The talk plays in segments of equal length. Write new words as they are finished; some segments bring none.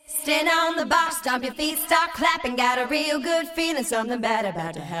Stand on the box, stomp your feet, start clapping. Got a real good feeling, something bad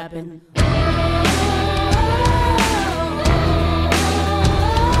about to happen.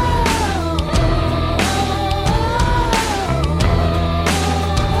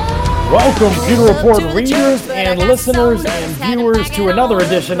 Welcome, Pewter Report readers and listeners and viewers, to another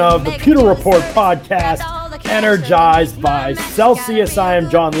edition of the Pewter Report podcast, energized by Celsius. I am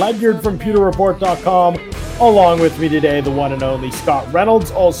John Ledyard from PewterReport.com. Along with me today, the one and only Scott Reynolds,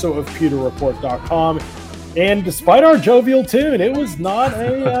 also of PewterReport.com. And despite our jovial tune, it was not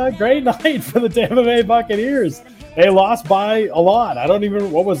a great night for the Tampa Bay Buccaneers. They lost by a lot. I don't even,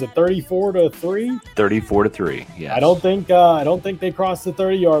 what was it, 34-3? 34-3, yes. I don't think they crossed the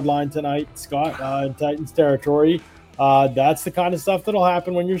 30-yard line tonight, Scott, in Titans territory. That's the kind of stuff that'll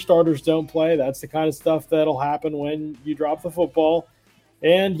happen when your starters don't play. That's the kind of stuff that'll happen when you drop the football.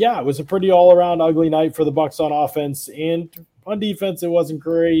 And yeah, it was a pretty all-around ugly night for the Bucs on offense. And on defense, it wasn't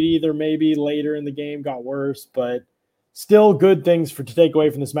great either. Maybe later in the game got worse, but still good things to take away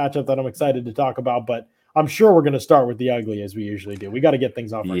from this matchup that I'm excited to talk about. But I'm sure we're going to start with the ugly, as we usually do. We got to get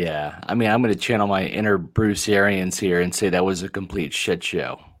things off. Yeah, I mean, I'm going to channel my inner Bruce Arians here and say that was a complete shit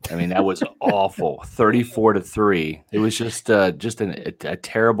show. I mean, that was awful. 34-3. It was just a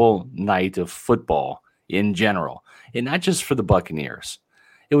terrible night of football in general, and not just for the Buccaneers.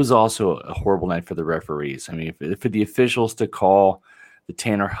 It was also a horrible night for the referees. I mean, for the officials to call the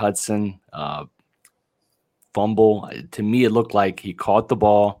Tanner Hudson fumble, to me, it looked like he caught the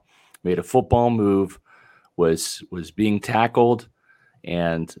ball, made a football move, was being tackled,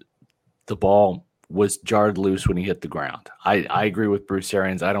 and the ball was jarred loose when he hit the ground. I agree with Bruce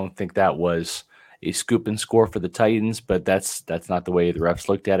Arians. I don't think that was a scoop and score for the Titans, but that's not the way the refs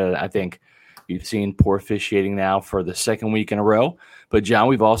looked at it. I think you've seen poor officiating now for the second week in a row. But, John,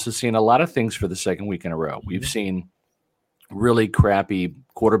 we've also seen a lot of things for the second week in a row. We've seen really crappy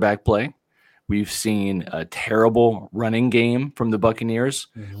quarterback play. We've seen a terrible running game from the Buccaneers.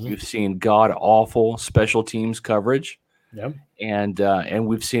 Mm-hmm. We've seen god-awful special teams coverage. Yep. And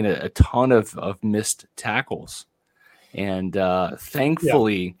we've seen a ton of missed tackles. And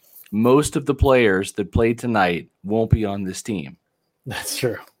thankfully, most of the players that played tonight won't be on this team. That's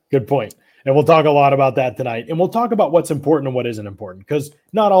true. Good point. And we'll talk a lot about that tonight. And we'll talk about what's important and what isn't important, because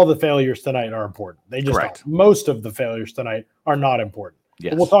not all the failures tonight are important. They just aren't. Most of the failures tonight are not important.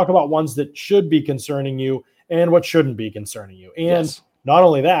 Yes. We'll talk about ones that should be concerning you and what shouldn't be concerning you. And not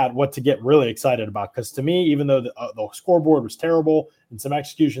only that, what to get really excited about. Because to me, even though the scoreboard was terrible and some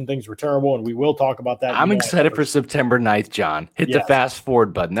execution things were terrible, and we will talk about that. I'm excited for September 9th, John. Hit the fast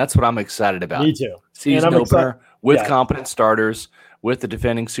forward button. That's what I'm excited about. Me too. Season opener with competent starters, with the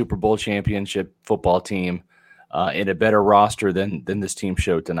defending Super Bowl championship football team. In a better roster than this team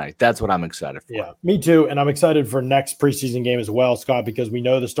showed tonight. That's what I'm excited for. Yeah, me too. And I'm excited for next preseason game as well, Scott, because we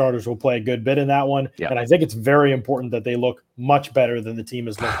know the starters will play a good bit in that one. Yeah. And I think it's very important that they look much better than the team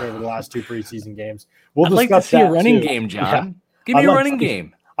has looked over the last two preseason games. I'd like to see a running game, John. Yeah. Give me a running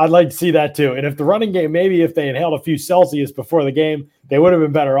game. I'd like to see that too. And if the running game, maybe if they inhaled a few Celsius before the game, they would have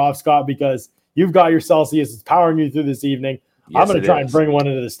been better off, Scott, because you've got your Celsius. It's powering you through this evening. Yes, I'm going to try and bring one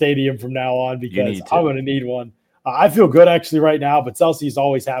into the stadium from now on, because I'm going to need one. I feel good actually right now, but Celsius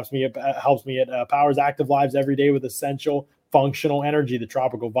always helps me. It powers active lives every day with essential functional energy. The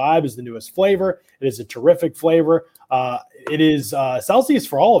Tropical Vibe is the newest flavor. It is a terrific flavor. Celsius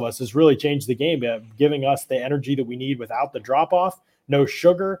for all of us has really changed the game, giving us the energy that we need without the drop off. No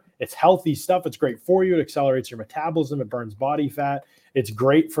sugar. It's healthy stuff. It's great for you. It accelerates your metabolism. It burns body fat. It's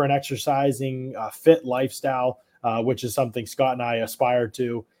great for an exercising, fit lifestyle, which is something Scott and I aspire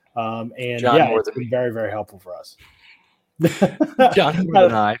to. It's been very, very helpful for us. John more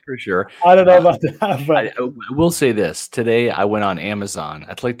than I, for sure. I don't know about that, but I will say this. Today I went on Amazon.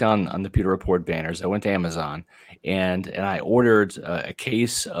 I clicked on the Pewter Report banners. I went to Amazon and I ordered a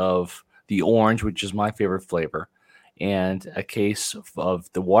case of the orange, which is my favorite flavor, and a case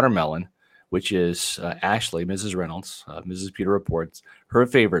of the watermelon, which is Ashley, Mrs. Reynolds, Mrs. Pewter Report's, her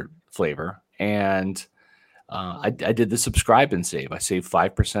favorite flavor. And I did the subscribe and save. I saved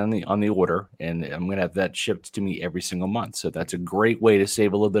 5% on the order, and I'm going to have that shipped to me every single month. So that's a great way to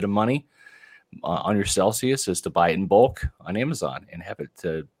save a little bit of money on your Celsius, is to buy it in bulk on Amazon and have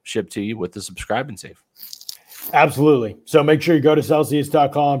it shipped to you with the subscribe and save. Absolutely. So make sure you go to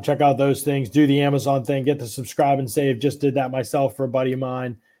Celsius.com, check out those things, do the Amazon thing, get the subscribe and save. Just did that myself for a buddy of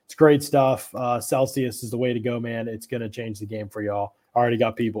mine. It's great stuff. Celsius is the way to go, man. It's going to change the game for y'all. Already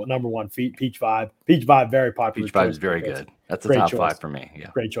got people. Number one, Peach Vibe. Peach Vibe, very popular. Peach Vibe is very good. That's the top five for me. Yeah.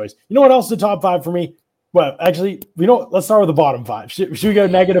 Great choice. You know what else is the top five for me? Well, actually, let's start with the bottom five. Should we go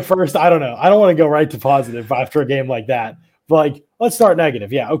negative first? I don't know. I don't want to go right to positive after a game like that. But let's start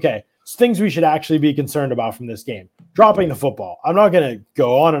negative. Yeah, okay. It's things we should actually be concerned about from this game. Dropping the football. I'm not going to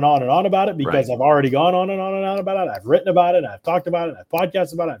go on and on and on about it because I've already gone on and on and on about it. I've written about it. I've talked about it. I've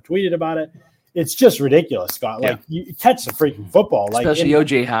podcasted about it. I've tweeted about it. It's just ridiculous, Scott. Like, you catch the freaking football. Especially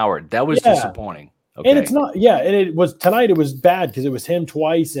O.J. Howard. That was disappointing. Okay. And it's not, and it was tonight. It was bad because it was him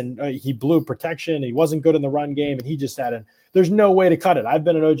twice, and he blew protection. He wasn't good in the run game, and he just there's no way to cut it. I've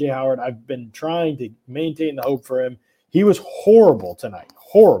been an O.J. Howard. I've been trying to maintain the hope for him. He was horrible tonight,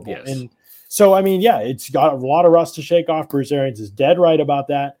 horrible. Yes. And so, I mean, it's got a lot of rust to shake off. Bruce Arians is dead right about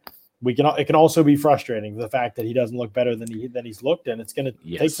that. It can also be frustrating, the fact that he doesn't look better than he's looked, and it's going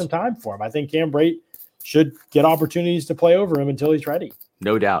to take some time for him. I think Cam Brate should get opportunities to play over him until he's ready.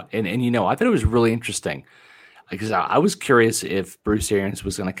 No doubt. And I thought it was really interesting because I was curious if Bruce Arians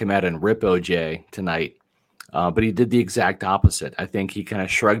was going to come out and rip OJ tonight, but he did the exact opposite. I think he kind of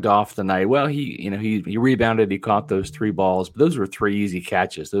shrugged off the night. Well, he rebounded. He caught those 3 balls, but those were 3 easy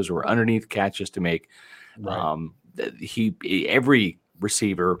catches. Those were underneath catches to make. Right. Every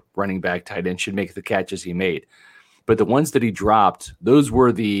receiver, running back, tight end should make the catches he made. But the ones that he dropped, those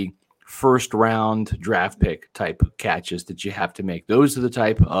were the first round draft pick type catches that you have to make. Those are the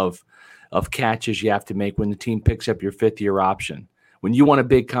type of catches you have to make when the team picks up your 5th-year option. When you want a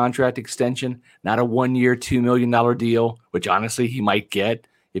big contract extension, not a 1-year, $2 million deal, which honestly he might get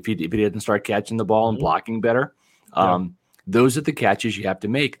if he didn't start catching the ball and blocking better. Those are the catches you have to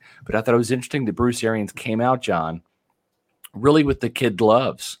make. But I thought it was interesting that Bruce Arians came out, John, really with the kid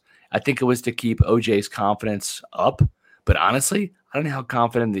gloves. I think it was to keep OJ's confidence up. But honestly, I don't know how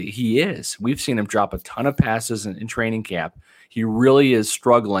confident that he is. We've seen him drop a ton of passes in training camp. He really is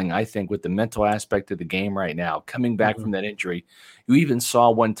struggling, I think, with the mental aspect of the game right now, coming back from that injury. You even saw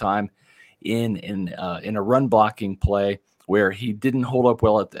one time in a run blocking play where he didn't hold up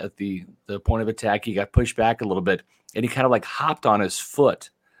well at the point of attack. He got pushed back a little bit, and he kind of like hopped on his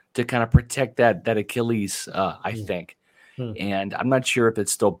foot to kind of protect that Achilles, I think. And I'm not sure if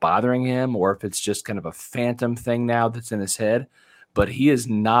it's still bothering him or if it's just kind of a phantom thing now that's in his head, but he is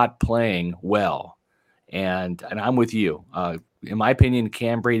not playing well. And I'm with you. In my opinion,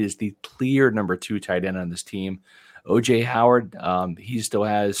 Cam Brate is the clear number 2 tight end on this team. O.J. Howard, he still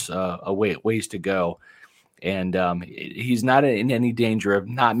has a ways to go. And he's not in any danger of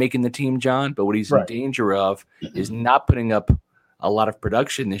not making the team, John, but what he's in danger of is not putting up a lot of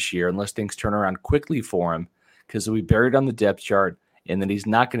production this year unless things turn around quickly for him, because he'll be buried on the depth chart, and then he's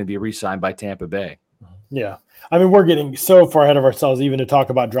not going to be re-signed by Tampa Bay. Yeah. I mean, we're getting so far ahead of ourselves even to talk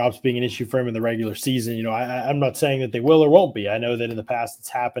about drops being an issue for him in the regular season. I'm not saying that they will or won't be. I know that in the past it's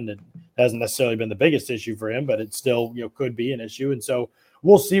happened. It hasn't necessarily been the biggest issue for him, but it still could be an issue. And so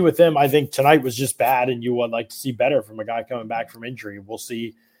we'll see with him. I think tonight was just bad, and you would like to see better from a guy coming back from injury. We'll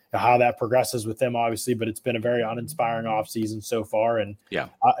see how that progresses with them, obviously, but it's been a very uninspiring offseason so far. And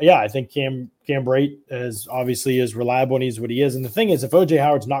I think Cam Brate is obviously as reliable and he's what he is. And the thing is, if O.J.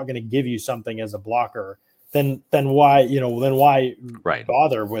 Howard's not going to give you something as a blocker, then why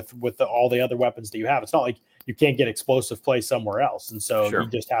bother with all the other weapons that you have? It's not like you can't get explosive play somewhere else. And so you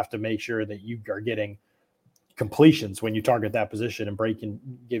just have to make sure that you are getting completions when you target that position, and Brate can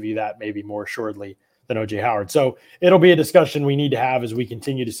give you that maybe more assuredly than O.J. Howard. So it'll be a discussion we need to have as we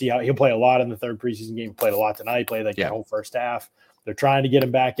continue to see how he'll play a lot in the 3rd preseason game. He played a lot tonight, played the whole first half. They're trying to get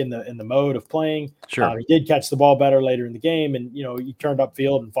him back in the mode of playing. Sure. He did catch the ball better later in the game, and he turned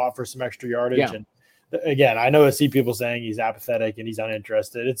upfield and fought for some extra yardage. Yeah. And again, I know I see people saying he's apathetic and he's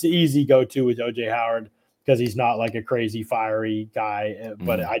uninterested. It's an easy go-to with O.J. Howard because he's not like a crazy fiery guy,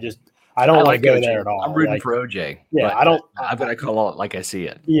 but I don't want to go there at all. I'm rooting for OJ. Yeah, I've got to call it like I see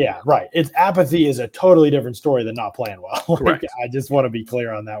it. Yeah, right. It's apathy is a totally different story than not playing well. I just want to be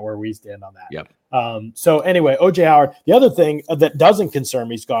clear on that, where we stand on that. Yep. So anyway, O.J. Howard. The other thing that doesn't concern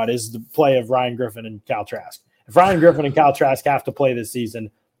me, Scott, is the play of Ryan Griffin and Cal Trask. If Ryan Griffin and Cal Trask have to play this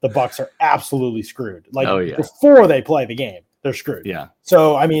season, the Bucs are absolutely screwed. Before they play the game, they're screwed. Yeah.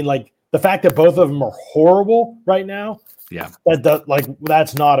 So I mean, the fact that both of them are horrible right now. Yeah,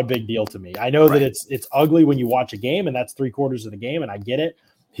 that's not a big deal to me. I know that it's ugly when you watch a game, and that's 3/4 of the game, and I get it.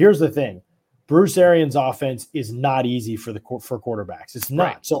 Here's the thing: Bruce Arians' offense is not easy for quarterbacks. It's not.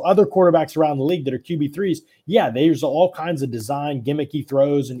 Right. So other quarterbacks around the league that are QB3s, there's all kinds of design, gimmicky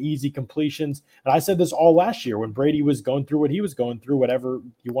throws and easy completions. And I said this all last year when Brady was going through what he was going through, whatever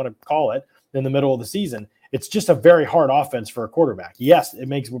you want to call it, in the middle of the season. It's just a very hard offense for a quarterback. Yes, it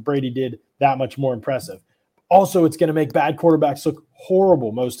makes what Brady did that much more impressive. Also, it's going to make bad quarterbacks look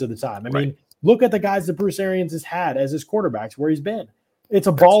horrible most of the time. I mean, look at the guys that Bruce Arians has had as his quarterbacks, where he's been. It's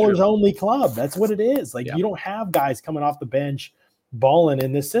a ballers-only club. That's what it is. You don't have guys coming off the bench balling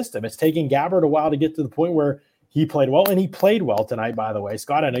in this system. It's taken Gabbert a while to get to the point where he played well, and he played well tonight, by the way.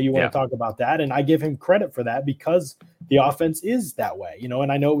 Scott, I know you want to talk about that, and I give him credit for that because the offense is that way,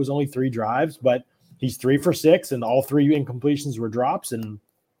 and I know it was only 3 drives, but he's 3 for 6, and all 3 incompletions were drops. And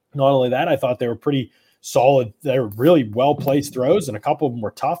not only that, I thought they were pretty solid. They were really well-placed throws, and a couple of them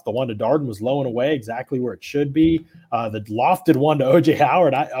were tough. The one to Darden was low and away, exactly where it should be. The lofted one to O.J.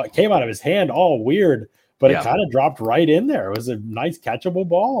 Howard came out of his hand all weird, but it kind of dropped right in there. It was a nice catchable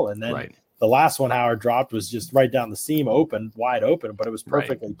ball, and then the last one Howard dropped was just right down the seam, wide open, but it was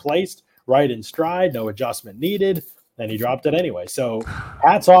perfectly placed, right in stride, no adjustment needed, and he dropped it anyway. So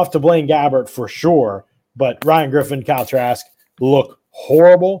hats off to Blaine Gabbert for sure, but Ryan Griffin, Kyle Trask look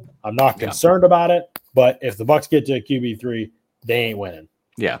horrible. I'm not concerned about it, but if the Bucs get to a QB3, they ain't winning.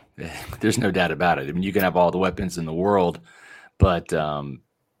 Yeah, there's no doubt about it. I mean, you can have all the weapons in the world, but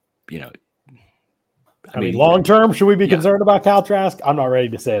I mean, long term, should we be concerned about Kyle Trask? I'm not ready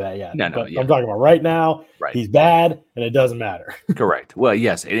to say that yet. No, I'm talking about right now. Right. He's bad, and it doesn't matter. Correct. Well,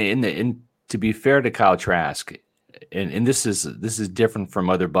 yes, and to be fair to Kyle Trask, and this is different from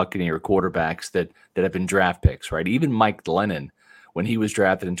other Buccaneer quarterbacks that have been draft picks, right? Even Mike Glennon, when he was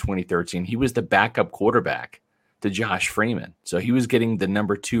drafted in 2013, he was the backup quarterback to Josh Freeman, so he was getting the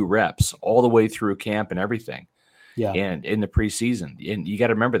number 2 reps all the way through camp and everything. Yeah, and in the preseason, and you got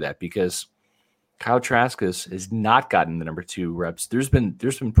to remember that because Kyle Trask has not gotten the number 2 reps. There's been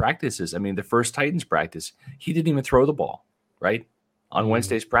practices. I mean, the first Titans practice, he didn't even throw the ball, right? On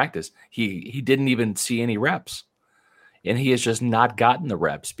Wednesday's practice, he didn't even see any reps. And he has just not gotten the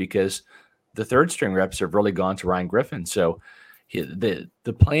reps because the third string reps have really gone to Ryan Griffin. So the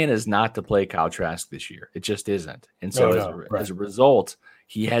plan is not to play Kyle Trask this year. It just isn't. And so as a result,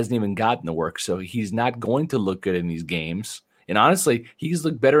 he hasn't even gotten the work. So he's not going to look good in these games. And honestly, he's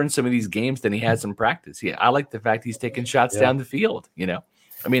looked better in some of these games than he has in practice. I like the fact he's taking shots down the field.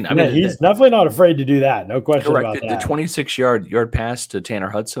 I mean, he's definitely not afraid to do that. No question about that. The 26-yard pass to Tanner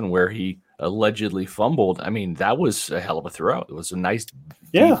Hudson where he allegedly fumbled. I mean, that was a hell of a throw. It was a nice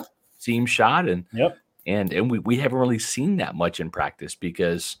deep seam shot, and we haven't really seen that much in practice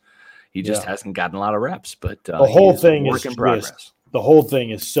because he just hasn't gotten a lot of reps. But the whole thing is in progress. The whole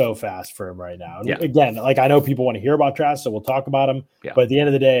thing is so fast for him right now. And again, like I know people want to hear about Trask, so we'll talk about him. Yeah. But at the end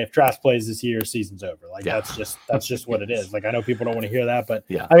of the day, if Trask plays this year, season's over. Like that's just what it is. Like I know people don't want to hear that, but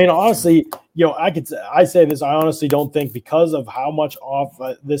I mean, honestly, I say this. I honestly don't think because of how much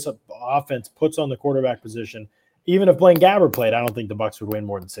this offense puts on the quarterback position. Even if Blaine Gabbert played, I don't think the Bucs would win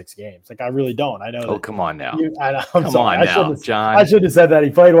more than 6 games. Like I really don't. I know. Oh, come on now. Come on now, John. I should have said that.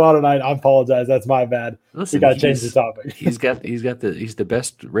 He played well tonight. I apologize. That's my bad. Listen, we got to change the topic. he's the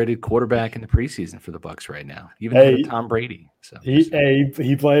best rated quarterback in the preseason for the Bucs right now. Even Tom Brady. So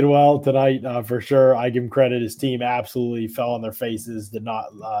he played well tonight for sure. I give him credit. His team absolutely fell on their faces. Did not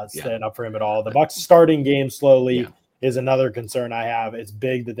stand up for him at all. The Bucs starting game slowly. Is another concern I have. It's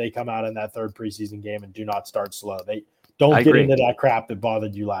big that they come out in that third preseason game and do not start slow. They don't get into that crap that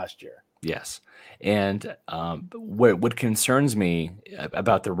bothered you last year. Yes. And what concerns me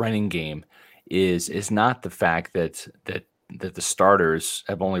about the running game is not the fact that the starters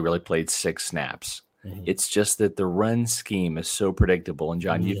have only really played 6 snaps. Mm-hmm. It's just that the run scheme is so predictable. And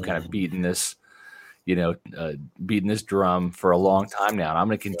John, you've kind of beaten this, beaten this drum for a long time now. And I'm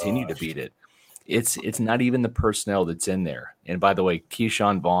going to continue to beat it. It's not even the personnel that's in there. And by the way,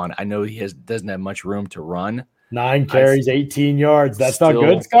 Keyshawn Vaughn, I know he doesn't have much room to run. 9 carries, 18 yards. That's not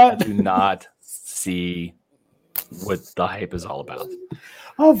good, Scott? Do not see what the hype is all about.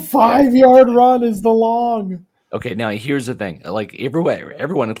 A 5-yard run is the long. Okay, now here's the thing. Like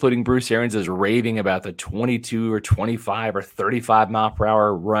everyone, including Bruce Arians, is raving about the 22 or 25 or 35 mile per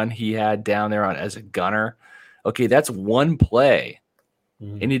hour run he had down there as a gunner. Okay, that's one play.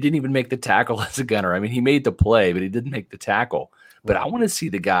 And he didn't even make the tackle as a gunner. I mean, he made the play, but he didn't make the tackle. But I want to see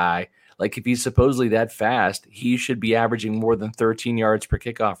the guy, like if he's supposedly that fast, he should be averaging more than 13 yards per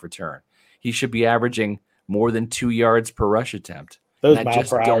kickoff return. He should be averaging more than 2 yards per rush attempt. Those mile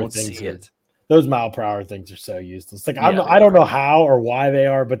per hour things. Those mile per hour things are so useless. Like I don't know how or why they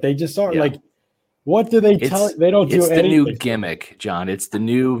are, but they just are like. What do they tell? They don't do anything. It's the new gimmick, John. It's the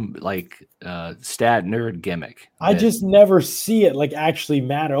new stat nerd gimmick. I just never see it actually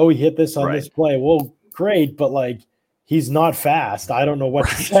matter. Oh, he hit this on this play. Well, great, but he's not fast. I don't know what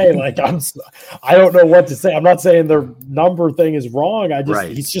to say. I don't know what to say. I'm not saying the number thing is wrong.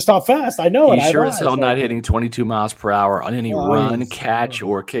 He's just not fast. I know it. He's sure as hell not hitting 22 miles per hour on any run, catch,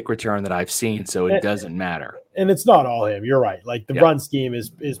 or kick return that I've seen. So it doesn't matter. And it's not all him. You're right. The run scheme is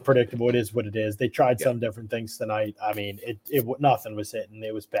predictable. It is what it is. They tried some different things tonight. I mean, nothing was hitting.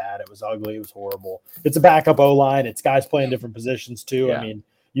 It was bad. It was ugly. It was horrible. It's a backup O-line. It's guys playing different positions too. Yeah. I mean,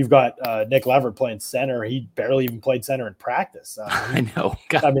 you've got Nick Leverett playing center. He barely even played center in practice. I know.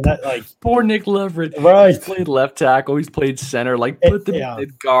 God, I mean, that like poor Nick Leverett. Right. He's played left tackle. He's played center. Like put the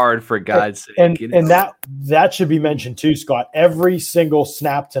mid guard for God's sake. And that should be mentioned too, Scott. Every single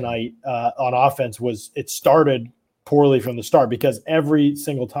snap tonight on offense started poorly from the start because every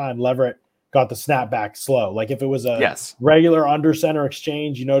single time Leverett got the snap back slow. Like if it was a regular under center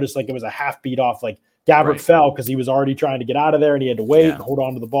exchange, you notice like it was a half beat off. Like Gabbert fell because he was already trying to get out of there and he had to wait and hold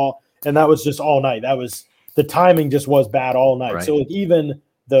on to the ball. And that was just all night. That was the timing just was bad all night. Right. So like even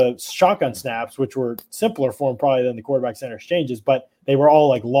the shotgun snaps, which were simpler for him probably than the quarterback center exchanges, but they were all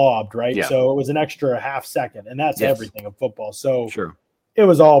like lobbed, right? Yeah. So it was an extra half second, and that's everything of football. So it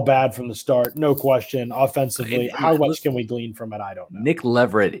was all bad from the start, no question. Offensively, how much can we glean from it? I don't know. Nick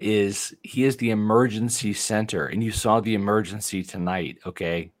Leverett is the emergency center, and you saw the emergency tonight.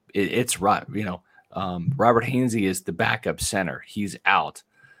 Okay, it's right. You know, Robert Hainsey is the backup center. He's out.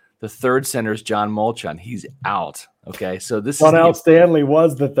 The third center is John Molchon. He's out. Okay, so this Donnell Stanley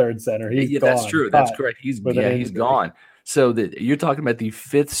was the third center. He's gone. That's true. That's correct. He's gone. So you're talking about the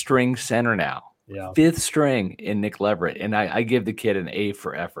fifth string center now. Yeah, fifth string in Nick Leverett, and I give the kid an A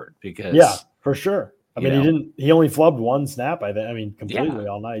for effort because for sure. I mean, he only flubbed one snap. I mean, completely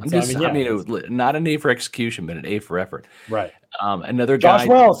all night. So, it was not an A for execution, but an A for effort. Right. Another guy. Josh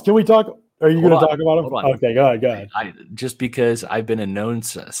Wells. Can we talk? Are you going to talk about him? Okay, go ahead. Just because I've been a known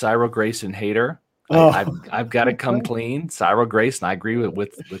Cyril Grayson hater, I've got to come clean. Cyril Grayson, I agree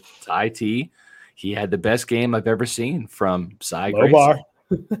with IT. He had the best game I've ever seen from Cy Grayson.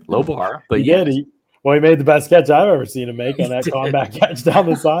 Low bar, but he made the best catch I've ever seen him make on that combat catch down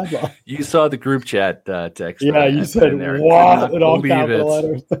the sideline. You saw the group chat text. Yeah, you said what in all capital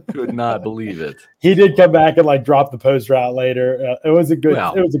letters. Could not believe it. He did come back and like drop the post route later. It was a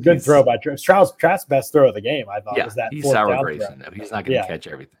good throw by Trask's best throw of the game. I thought was that. He's Cyril Grayson. He's not going to catch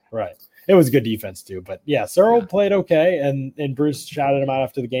everything. Right. It was good defense too, but Cyril played okay, and Bruce shouted him out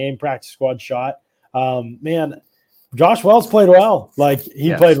after the game. Practice squad shot. Man. Josh Wells played well. Like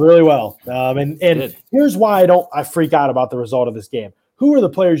he played really well. And here's why I freak out about the result of this game. Who are the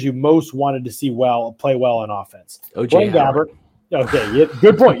players you most wanted to see play well on offense? OJ Howard. Okay,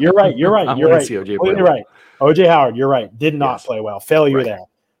 good point. You're right. You're right. Right. OJ Howard. You're right. Did not play well. Failure there.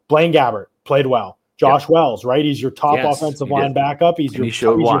 Blaine Gabbert played well. Josh Wells, right? He's your top offensive line backup. He's your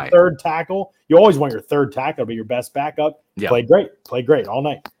third tackle. You always want your third tackle to be your best backup. Yeah. Played great all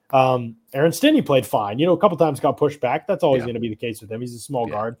night. Aaron Stinney played fine. A couple times got pushed back. That's always going to be the case with him. He's a small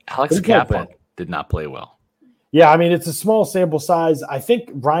guard. Alex Kappa did not play well. Yeah, I mean, it's a small sample size. I think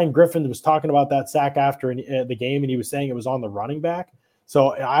Ryan Griffin was talking about that sack after the game, and he was saying it was on the running back.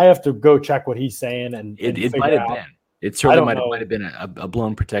 So I have to go check what he's saying. And it might have been. It certainly might have been a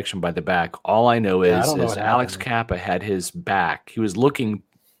blown protection by the back. All I know is Alex Kappa had his back. He was looking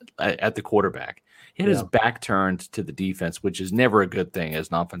at the quarterback. He had his back turned to the defense, which is never a good thing as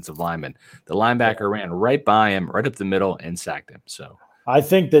an offensive lineman. The linebacker ran right by him, right up the middle, and sacked him. So I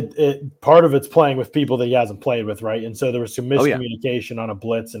think that part of it's playing with people that he hasn't played with, right? And so there was some miscommunication on a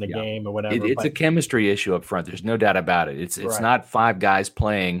blitz in a game or whatever. It's a chemistry issue up front. There's no doubt about it. It's not five guys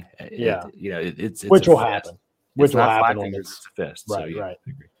playing. It's which will happen. Which will happen when it's a fist. Right, right.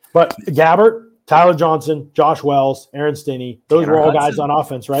 But Gabbert, Tyler Johnson, Josh Wells, Aaron Stinney, those were all guys on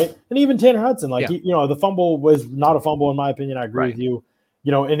offense, right? And even Tanner Hudson, the fumble was not a fumble in my opinion. I agree with you,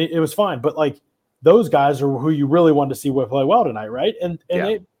 and it was fine. But like those guys are who you really wanted to see play well tonight, right? And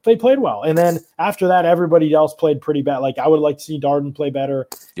they played well. And then after that, everybody else played pretty bad. Like I would like to see Darden play better.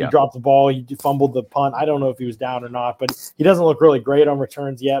 He dropped the ball. He fumbled the punt. I don't know if he was down or not, but he doesn't look really great on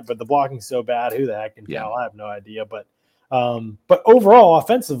returns yet. But the blocking's so bad. Who the heck can tell? I have no idea. But overall,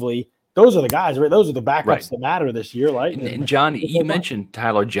 offensively, those are the guys, right? Those are the backups that matter this year, right? And John, you mentioned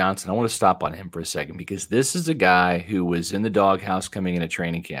Tyler Johnson. I want to stop on him for a second because this is a guy who was in the doghouse coming into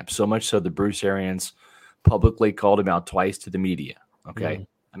training camp. So much so that Bruce Arians publicly called him out twice to the media. Okay. Mm-hmm.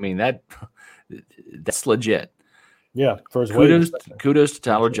 I mean, that's legit. Yeah. For his kudos to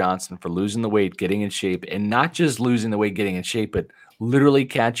Tyler Johnson for losing the weight, getting in shape, and not just losing the weight, getting in shape, but literally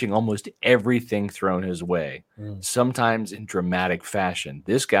catching almost everything thrown his way, sometimes in dramatic fashion.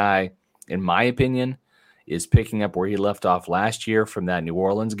 This guy, in my opinion, is picking up where he left off last year from that New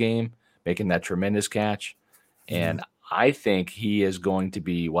Orleans game, making that tremendous catch. And I think he is going to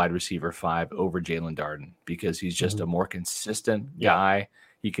be wide receiver 5 over Jalen Darden because he's just a more consistent guy.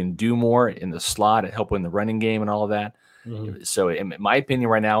 He can do more in the slot and help win the running game and all of that. So in my opinion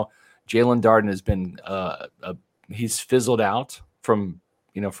right now, Jalen Darden has been he's fizzled out from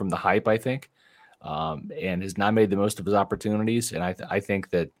the hype, I think, and has not made the most of his opportunities. And I think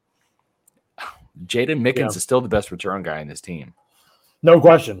that Jaden Mickens is still the best return guy in this team. No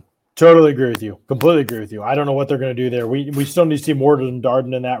question. Totally agree with you. Completely agree with you. I don't know what they're going to do there. We still need to see more than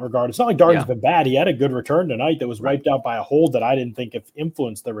Darden in that regard. It's not like Darden's been bad. He had a good return tonight that was wiped out by a hold that I didn't think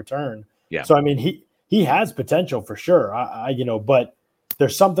influenced the return. Yeah. So, I mean, he has potential for sure. But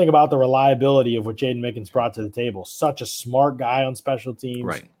there's something about the reliability of what Jaden Mickens brought to the table. Such a smart guy on special teams.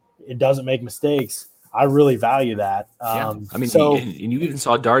 Right. It doesn't make mistakes. I really value that. I mean, and you even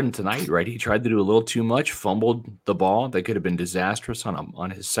saw Darden tonight, right? He tried to do a little too much, fumbled the ball. That could have been disastrous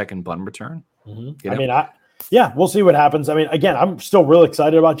on his second punt return. Mm-hmm. I mean, we'll see what happens. I mean, again, I'm still real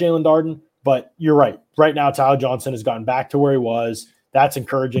excited about Jalen Darden, but you're right. Right now, Tyler Johnson has gotten back to where he was. That's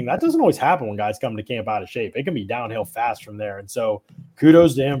encouraging. That doesn't always happen when guys come to camp out of shape. It can be downhill fast from there. And so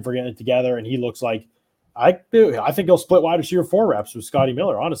kudos to him for getting it together. And he looks like I think he'll split wide receiver 4 reps with Scotty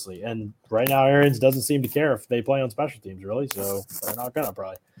Miller, honestly. And right now, Arians doesn't seem to care if they play on special teams, really. So they're not going to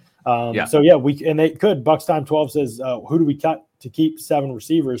probably. So, they could. Bucks Time 12 says, who do we cut to keep 7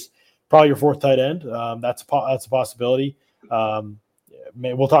 receivers? Probably your 4th tight end. That's a possibility.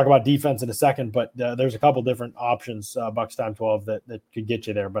 We'll talk about defense in a second, but there's a couple different options, Bucks Time 12, that could get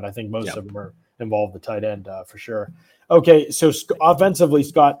you there. But I think most of them are involved the tight end for sure. Okay, so offensively,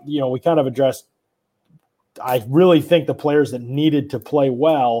 Scott, we kind of addressed. I really think the players that needed to play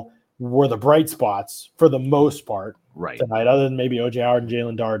well were the bright spots for the most part tonight, other than maybe O.J. Howard and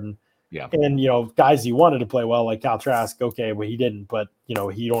Jalen Darden. Yeah. And, guys he wanted to play well, like Cal Trask, okay, well, he didn't, but, you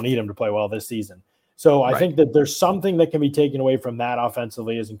don't need him to play well this season. So I think that there's something that can be taken away from that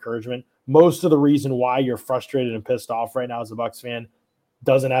offensively as encouragement. Most of the reason why you're frustrated and pissed off right now as a Bucs fan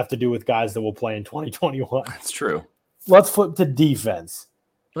doesn't have to do with guys that will play in 2021. That's true. Let's flip to defense.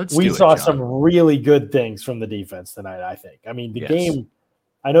 We saw some really good things from the defense tonight, I think. I mean, the game,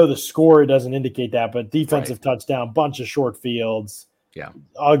 I know the score doesn't indicate that, but defensive touchdown, bunch of short fields. Yeah.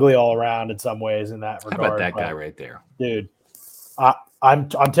 Ugly all around in some ways in that regard. How about that guy right there? Dude, I'm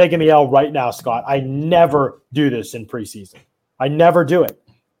taking the L right now, Scott. I never do this in preseason. I never do it.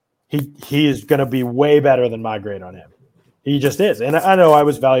 He is going to be way better than my grade on him. He just is. And I know I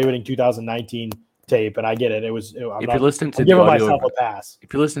was evaluating 2019 tape, and I get it. If you're listening to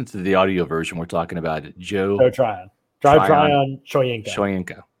the audio version, we're talking about Joe Tryon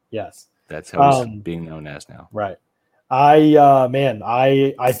Shoyinka. Yes, that's how he's being known as now. Right.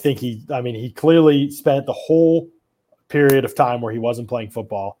 I think he clearly spent the whole period of time where he wasn't playing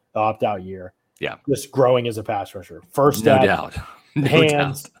football, the opt-out year, just growing as a pass rusher. First step,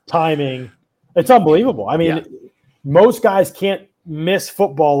 hands, timing. It's unbelievable. I mean, most guys can't miss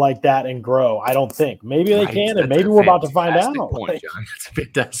football like that and grow. I don't think. Maybe they can, and maybe we're about to find out. Point, John. That's a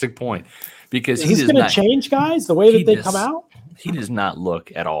fantastic point, because he's going to change guys the way that they come out. He does not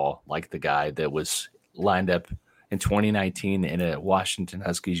look at all like the guy that was lined up in 2019 in a Washington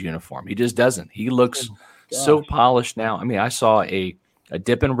Huskies uniform. He just doesn't. He looks so polished now. I mean, I saw a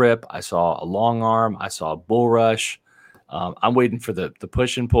dip and rip. I saw a long arm. I saw a bull rush. I'm waiting for the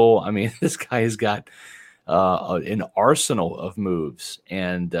push and pull. I mean, this guy has got an arsenal of moves,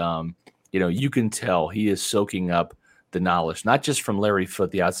 and you can tell he is soaking up the knowledge, not just from Larry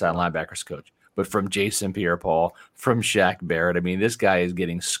Foote, the outside linebackers coach, but from Jason Pierre-Paul, from Shaq Barrett. I mean, this guy is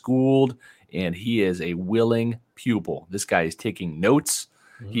getting schooled, and he is a willing pupil. This guy is taking notes.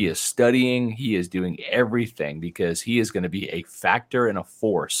 Mm-hmm. He is studying. He is doing everything, because he is going to be a factor and a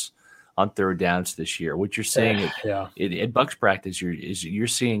force on third downs this year. What you're saying at Bucs practice, you're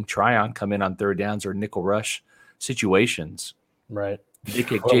seeing Tryon come in on third downs or nickel rush situations. Right. They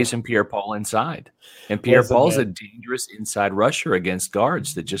kick Jason Pierre-Paul inside, and Pierre-Paul's a dangerous inside rusher against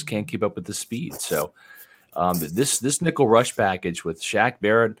guards that just can't keep up with the speed. So this nickel rush package with Shaq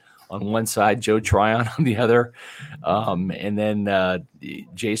Barrett on one side, Joe Tryon on the other, and then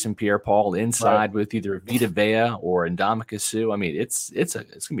Jason Pierre-Paul inside with either Vita Vea or Ndamukong Suh. I mean, it's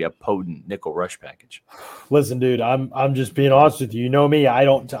gonna be a potent nickel rush package. Listen, dude, I'm just being honest with you. You know me.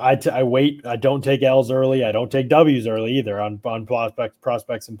 I wait. I don't take L's early. I don't take W's early either on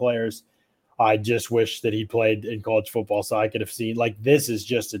prospects and players. I just wish that he played in college football so I could have seen, like, this is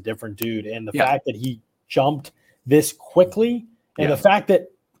just a different dude, and the fact that he jumped this quickly, and the fact that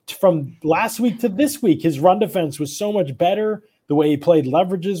from last week to this week, his run defense was so much better. The way he played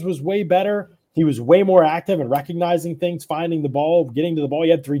leverages was way better. He was way more active in recognizing things, finding the ball, getting to the ball. He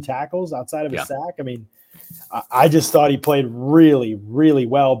had 3 tackles outside of a sack. I mean, I just thought he played really, really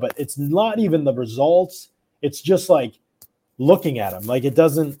well, but it's not even the results. It's just like looking at him. Like, it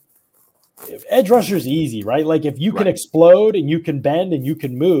doesn't – edge rusher is easy, right? Like, if you can explode and you can bend and you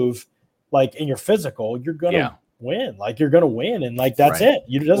can move, like, and you're physical, you're going to win. Like, you're going to win, and like that's it.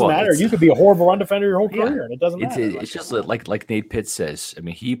 It doesn't matter. You could be a horrible run defender your whole career, and it doesn't matter. It's just like Nate Pitts says. I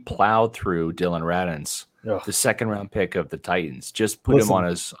mean, he plowed through Dylan Radins, the second-round pick of the Titans, just put him on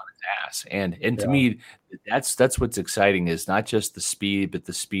his ass. And to me, that's what's exciting, is not just the speed, but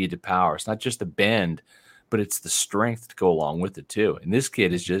the speed to power. It's not just the bend, but it's the strength to go along with it too. And this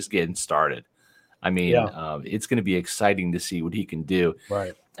kid is just getting started. I mean, it's going to be exciting to see what he can do.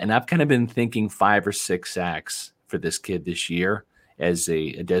 Right. And I've kind of been thinking 5 or 6 sacks for this kid this year as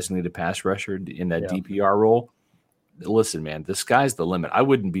a designated pass rusher in that DPR role. Listen, man, the sky's the limit. I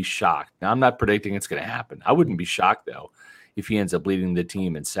wouldn't be shocked. Now, I'm not predicting it's going to happen. I wouldn't be shocked, though, if he ends up leading the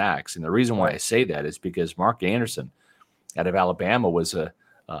team in sacks. And the reason why I say that is because Mark Anderson out of Alabama was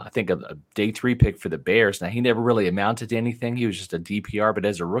I think a day 3 pick for the Bears. Now, he never really amounted to anything. He was just a DPR, but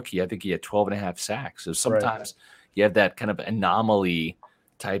as a rookie, I think he had 12.5 sacks. So sometimes you have that kind of anomaly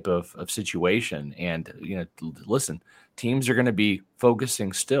type of situation. And, listen, teams are going to be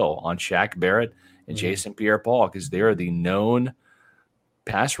focusing still on Shaq Barrett and Jason Pierre-Paul because they are the known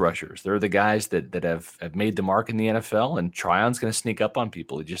pass rushers. They're the guys that have made the mark in the NFL, and Tryon's going to sneak up on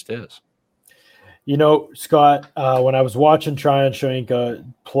people. He just is. Scott, when I was watching Tryon Shoyinka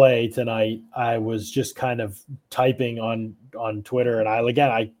play tonight, I was just kind of typing on Twitter. And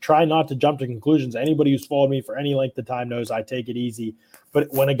I try not to jump to conclusions. Anybody who's followed me for any length of time knows I take it easy.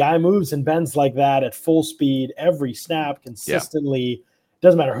 But when a guy moves and bends like that at full speed, every snap consistently,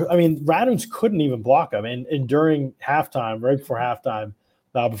 doesn't matter. I mean, Radunz couldn't even block him. And during halftime, right before halftime,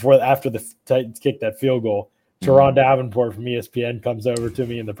 after the Titans kicked that field goal, Teron Davenport from ESPN comes over to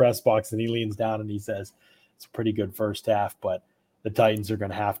me in the press box, and he leans down and he says, it's a pretty good first half, but the Titans are going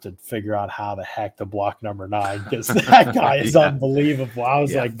to have to figure out how the heck to block number 9 because that guy is unbelievable. I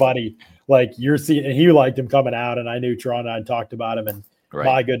was like, buddy, like you're seeing – and he liked him coming out, and I knew Teron and I talked about him, and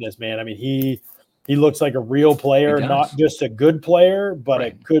my goodness, man. I mean, he looks like a real player, not just a good player, but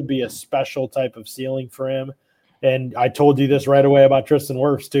it could be a special type of ceiling for him. And I told you this right away about Tristan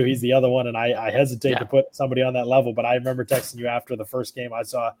Wirfs, too. He's the other one, and I hesitate to put somebody on that level. But I remember texting you after the first game I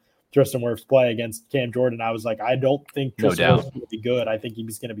saw Tristan Wirfs play against Cam Jordan. I was like, I don't think Tristan Wirfs is going to be good. I think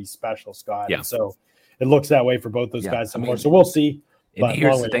he's going to be special, Scott. Yeah. And so it looks that way for both those guys some more. So we'll see. And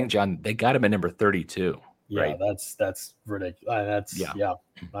here's the thing, John. They got him at number 32. Yeah, right? that's ridiculous.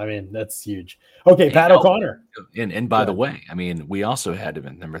 I mean, that's huge. Okay, Pat O'Connor. And by the way, I mean, we also had him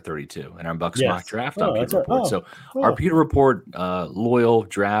at number 32 in our Bucs mock draft on Pewter Report. So our Pewter Report loyal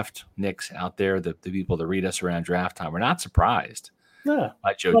draft nicks out there, the people that read us around draft time, we're not surprised. Yeah,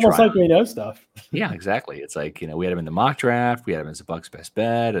 by Joe almost like we know stuff. Yeah, exactly. It's like, we had him in the mock draft, we had him as a Bucs best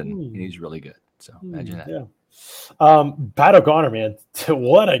bet, and he's really good. So imagine that. Yeah. Pat O'Connor, man,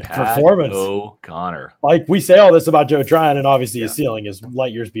 what a performance. O'Connor. Like, we say all this about Joe Tryon, and obviously his ceiling is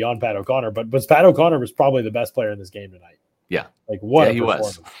light years beyond Pat O'Connor, but Pat O'Connor was probably the best player in this game tonight. Yeah. Like, what a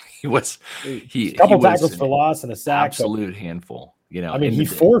performance. He was. A couple tackles for loss and a sack. Absolute handful. I mean, he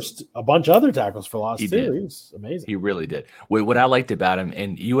forced a bunch of other tackles for loss, too. Did. He was amazing. He really did. What I liked about him,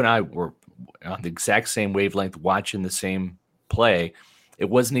 and you and I were on the exact same wavelength watching the same play, it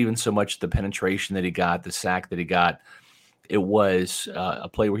wasn't even so much the penetration that he got, the sack that he got. It was a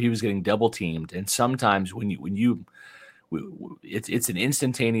play where he was getting double teamed, and sometimes it's an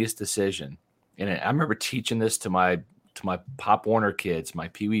instantaneous decision. And I remember teaching this to my Pop Warner kids, my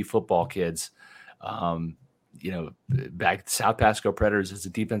Pee Wee football kids, back at South Pasco Predators as a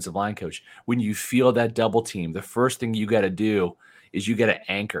defensive line coach. When you feel that double team, the first thing you got to do is you got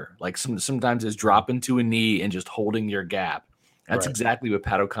to anchor. Like sometimes it's dropping to a knee and just holding your gap. That's exactly what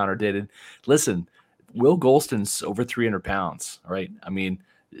Pat O'Connor did. And listen, Will Golston's over 300 pounds, right? I mean,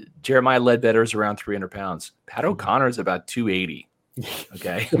 Jeremiah Ledbetter is around 300 pounds. Pat O'Connor is about 280.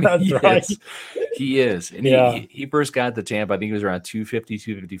 Okay. He is. And he first got to Tampa, I think he was around 250,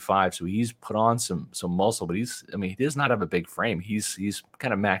 255. So he's put on some muscle, but he does not have a big frame. He's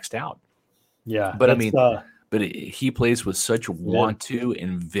kind of maxed out. Yeah. But he plays with such want to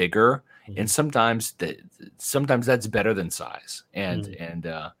and vigor. And sometimes that's better than size. And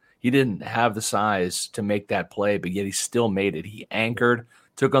he didn't have the size to make that play, but yet he still made it. He anchored,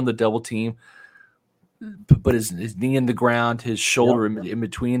 took on the double team, put his knee in the ground, his shoulder in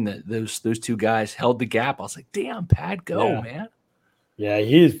between those two guys, held the gap. I was like, damn, Pat, go, man. Yeah,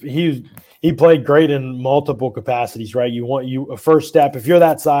 he played great in multiple capacities, right? You want a first step. If you're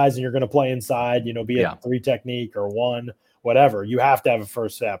that size and you're going to play inside, be it 3 technique or 1, whatever, you have to have a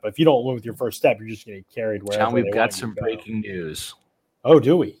first step. If you don't win with your first step, you're just going to get carried wherever. John, we've got some breaking news. Oh,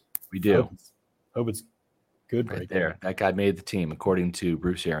 do we? We do. Hope it's Good right break there. That guy made the team, according to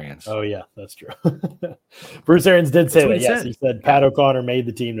Bruce Arians. Oh, yeah, that's true. Bruce Arians did say that. Yes, he said Pat O'Connor made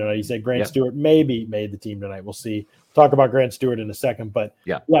the team tonight. He said Grant Stewart maybe made the team tonight. We'll see. We'll talk about Grant Stewart in a second. But,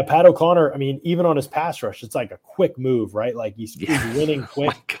 yeah, Pat O'Connor, I mean, even on his pass rush, it's like a quick move, right? Like he's winning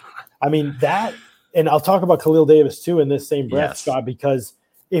quick. I mean, that – and I'll talk about Khalil Davis too in this same breath, Scott, because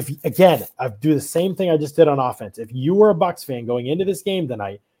if – again, I do the same thing I just did on offense. If you were a Bucs fan going into this game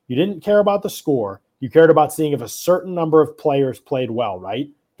tonight, you didn't care about the score. You cared about seeing if a certain number of players played well, right?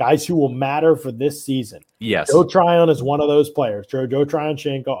 Guys who will matter for this season. Yes. Joe Tryon is one of those players. Joe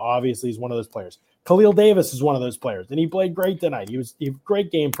Tryon-Shenko obviously is one of those players. Khalil Davis is one of those players, and he played great tonight. He was a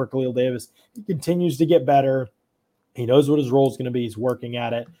great game for Khalil Davis. He continues to get better. He knows what his role is going to be. He's working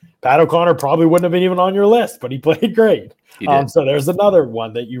at it. Pat O'Connor probably wouldn't have been even on your list, but he played great. He did. So there's another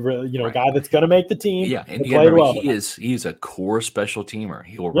one that you really, a guy that's going to make the team. Yeah, and remember, he's a core special teamer.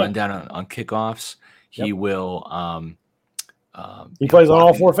 He will run down on kickoffs. He will. He plays on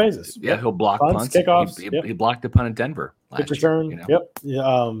all four phases. Yeah, he'll block punts. Kickoffs. He blocked a punt in Denver last return. year.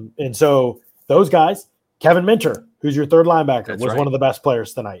 And so those guys, Kevin Minter, who's your third linebacker, was one of the best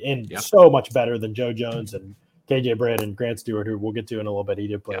players tonight, and so much better than Joe Jones and KJ Britt and Grant Stewart, who we'll get to in a little bit. He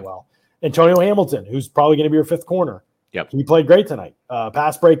did play well. Antonio Hamilton, who's probably going to be your fifth corner. He played great tonight.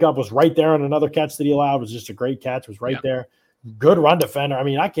 Pass breakup was right there on another catch that he allowed. It was just a great catch. Was right there. Good run defender. I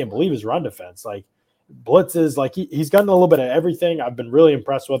mean, I can't believe his run defense. Like blitzes, like he's gotten a little bit of everything. I've been really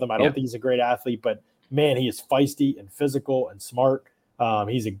impressed with him. I don't think he's a great athlete, but man, he is feisty and physical and smart.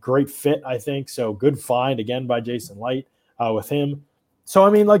 He's a great fit, I think. So good find again by Jason Light with him. So, I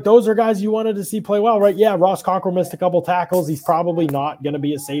mean, like those are guys you wanted to see play well, right? Yeah, Ross Cockrell missed a couple tackles. He's probably not going to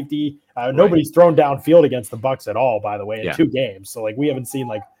be a safety. Nobody's thrown downfield against the Bucs at all, by the way, in 2 games. So, like, we haven't seen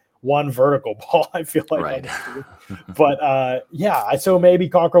like one vertical ball, I feel like. But, so maybe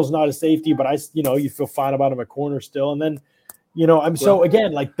Cockrell's not a safety, but you feel fine about him at corner still. And then,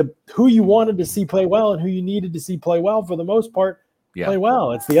 again, like who you wanted to see play well and who you needed to see play well for the most part, play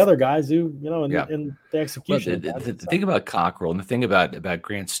well. It's the other guys who, in the execution. Well, the thing about Cockrell and the thing about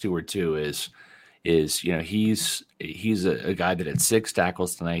Grant Stewart too is he's a guy that had 6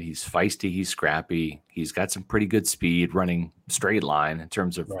 tackles tonight. He's feisty, he's scrappy, he's got some pretty good speed running straight line in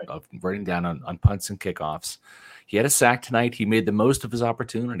terms of running down on punts and kickoffs. He had a sack tonight. He made the most of his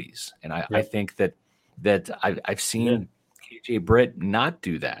opportunities, and I think that I've seen KJ Britt not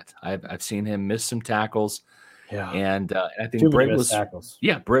do that. I've seen him miss some tackles. Yeah, and I think Britt was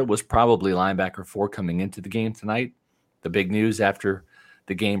probably linebacker 4 coming into the game tonight. The big news after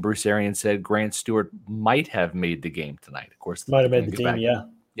the game, Bruce Arians said Grant Stewart might have made the game tonight. Of course, might have made the team. Might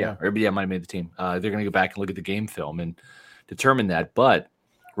have made the team. They're going to go back and look at the game film and determine that. But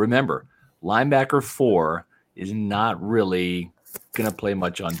remember, linebacker 4 is not really going to play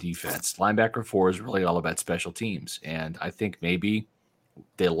much on defense. Linebacker 4 is really all about special teams, and I think maybe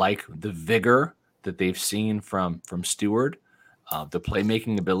they like the vigor that they've seen from Stewart, the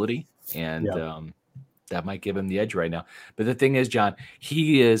playmaking ability, and that might give him the edge right now. But the thing is, John,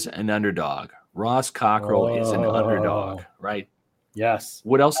 he is an underdog. Ross Cockrell is an underdog, right? Yes.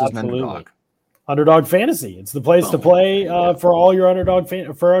 What else is an underdog? Underdog Fantasy. It's the place to play for all your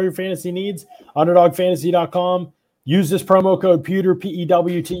for all your fantasy needs. UnderdogFantasy.com. Use this promo code Pewter,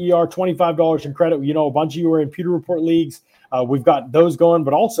 PEWTER, $25 in credit. A bunch of you are in Pewter Report leagues. We've got those going,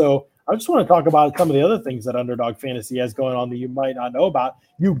 but also I just want to talk about some of the other things that Underdog Fantasy has going on that you might not know about.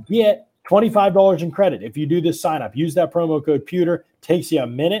 You get $25 in credit if you do this sign up. Use that promo code Pewter. Takes you a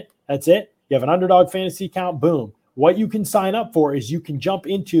minute. That's it. You have an Underdog Fantasy account. Boom. What you can sign up for is you can jump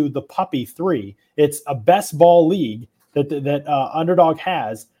into the Puppy 3. It's a best ball league that Underdog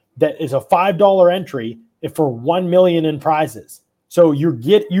has that is a $5 entry for $1 million in prizes. So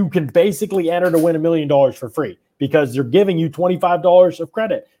you can basically enter to win $1 million for free because they're giving you $25 of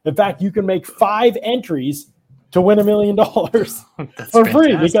credit. In fact, you can make 5 entries to win $1 million for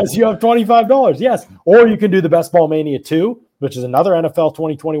free because you have $25. Yes. Or you can do the Best Ball Mania 2, which is another NFL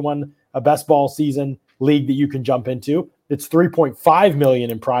 2021 best ball season league that you can jump into. It's $3.5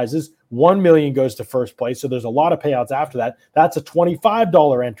 million in prizes. $1 million goes to first place. So there's a lot of payouts after that. That's a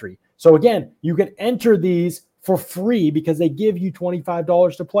 $25 entry. So again, you can enter these for free because they give you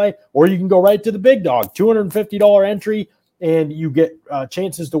 $25 to play, or you can go right to the big dog, $250 entry, and you get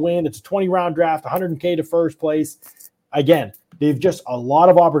chances to win. It's a 20-round draft, $100K to first place. Again, they've just a lot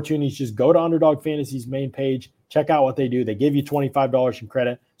of opportunities. Just go to Underdog Fantasy's main page, check out what they do. They give you $25 in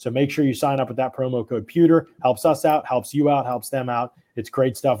credit, so make sure you sign up with that promo code Pewter. Helps us out, helps you out, helps them out. It's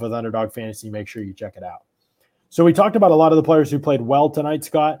great stuff with Underdog Fantasy. Make sure you check it out. So we talked about a lot of the players who played well tonight,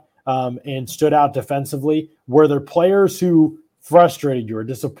 Scott, and stood out defensively. Were there players who frustrated you or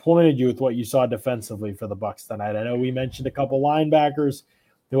disappointed you with what you saw defensively for the Bucs tonight? I know we mentioned a couple linebackers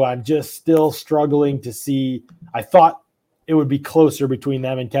who I'm just still struggling to see. I thought it would be closer between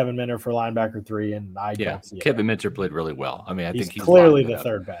them and Kevin Minter for linebacker 3, and I don't see it. Kevin Minter played really well. I mean, I think he's clearly the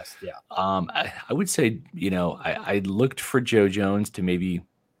third best. Yeah. I would say, I looked for Joe Jones to maybe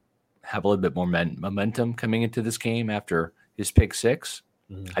have a little bit more momentum coming into this game after his pick 6.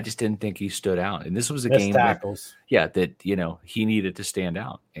 Mm-hmm. I just didn't think he stood out. And this was a game tackles. that he needed to stand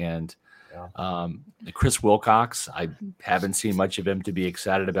out. And Chris Wilcox, I haven't seen much of him to be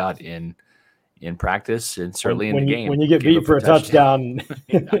excited about in practice and certainly in the game. When you get beat for a touchdown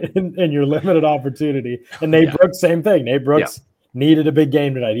in your limited opportunity. And Nate Brooks, same thing. Nate Brooks needed a big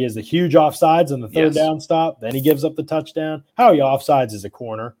game tonight. He has the huge offsides on the third down stop. Then he gives up the touchdown. How are you offsides as a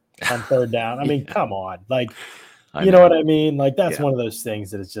corner on third down? I mean, come on. Like, you know what I mean? Like, that's one of those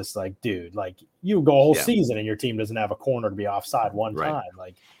things that it's just like, dude, like, you go a whole season and your team doesn't have a corner to be offside one time.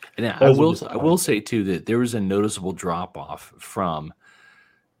 Like, and I will say, too, that there was a noticeable drop-off from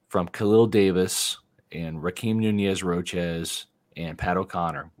Khalil Davis and Raheem Nunez-Roches and Pat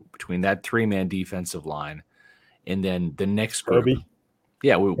O'Connor between that 3-man defensive line. And then the next group. Kobe.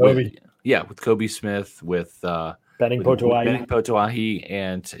 Yeah, with Kobe Smith, with Benning Potoahi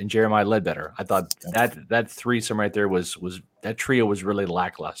and Jeremiah Ledbetter. I thought that threesome right there was that trio was really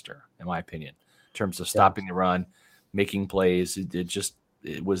lackluster, in my opinion, in terms of stopping the run, making plays.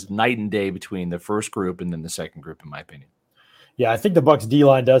 It was night and day between the first group and then the second group, in my opinion. Yeah, I think the Bucs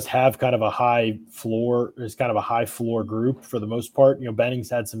D-line does have kind of a high floor. It's kind of a high floor group for the most part.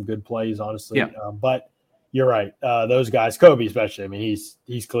 Benning's had some good plays, honestly. Yeah. But you're right. Those guys, Kobe especially, I mean,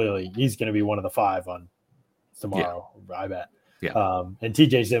 he's going to be one of the 5 on tomorrow, I bet. Yeah. And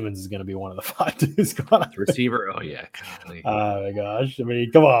TJ Simmons is going to be one of the 5 who's gone out. Receiver. Oh yeah. Oh my gosh. I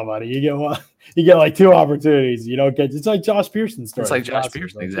mean, come on, buddy. You get like 2 opportunities. You don't get. It's like Josh Pearson's story. It's like Josh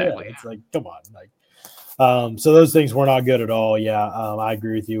Pearson, exactly. It's like, come on, like. So those things were not good at all. Yeah, I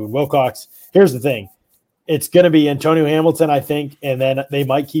agree with you. And Wilcox. Here's the thing. It's going to be Antonio Hamilton, I think, and then they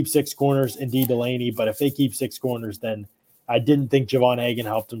might keep 6 corners and D. Delaney. But if they keep 6 corners, then I didn't think Javon Hagan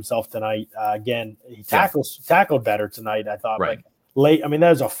helped himself tonight. Again, he tackled better tonight, I thought. Right. But late, I mean,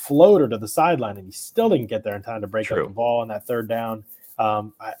 there's a floater to the sideline, and he still didn't get there in time to break up the ball on that third down.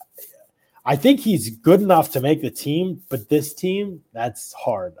 I think he's good enough to make the team, but this team, that's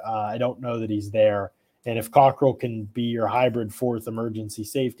hard. I don't know that he's there. And if Cockrell can be your hybrid 4th emergency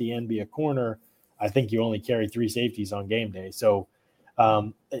safety and be a corner, I think you only carry 3 safeties on game day. So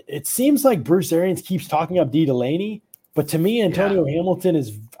it seems like Bruce Arians keeps talking up D. Delaney, but to me, Antonio Hamilton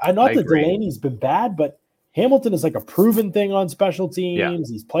is – not that Delaney's been bad, but Hamilton is like a proven thing on special teams. Yeah.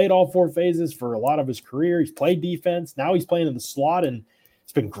 He's played all 4 phases for a lot of his career. He's played defense. Now he's playing in the slot, and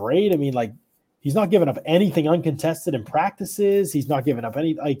it's been great. I mean, like, he's not giving up anything uncontested in practices. He's not giving up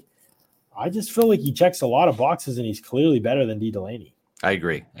any – like, I just feel like he checks a lot of boxes, and he's clearly better than D. Delaney. I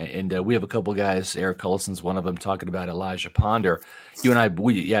agree. And we have a couple guys, Eric Cullison's one of them, talking about Elijah Ponder. You and I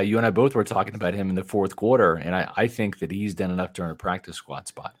both were talking about him in the 4th quarter, and I think that he's done enough to earn a practice squad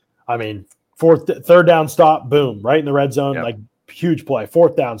spot. I mean, third down stop, boom, right in the red zone, like huge play.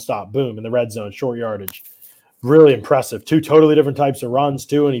 4th down stop, boom, in the red zone, short yardage. Really impressive. 2 totally different types of runs,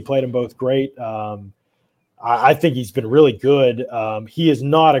 too, and he played them both great. I think he's been really good. He is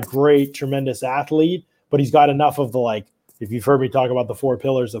not a great, tremendous athlete, but he's got enough of the, like, if you've heard me talk about the 4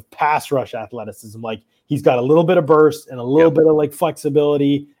 pillars of pass rush athleticism, like he's got a little bit of burst and a little bit of like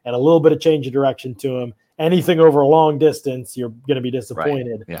flexibility and a little bit of change of direction to him. Anything over a long distance, you're going to be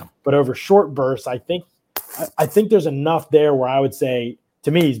disappointed. Right. Yeah. But over short bursts, I think there's enough there where I would say,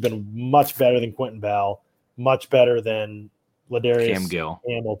 to me, he's been much better than Quentin Bell, much better than Ladarius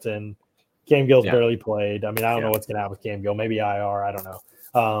Hamilton. Cam Gill's barely played. I mean, I don't know what's going to happen with Cam Gill. Maybe IR. I don't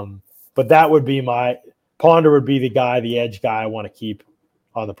know. But that would be Ponder would be the edge guy I want to keep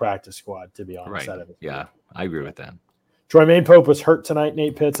on the practice squad, to be honest. Right. Yeah, I agree with that. Tremaine Pope was hurt tonight,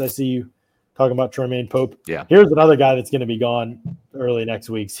 Nate Pitts. I see you talking about Tremaine Pope. Yeah. Here's another guy that's going to be gone early next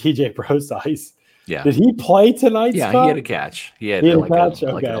week, CJ Prosise. Yeah. Did he play tonight, Yeah, Scott? He had a catch. He had like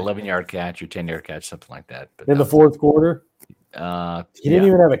an 11-yard catch or 10-yard catch, something like that. But in the 4th quarter? He didn't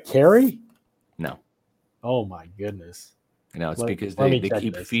even have a carry? No. Oh, my goodness. It's because they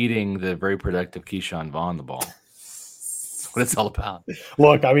keep feeding the very productive Keyshawn Vaughn the ball. That's what it's all about.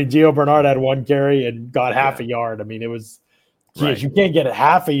 Look, I mean, Gio Bernard had 1 carry and got half a yard. I mean, it was you can't get a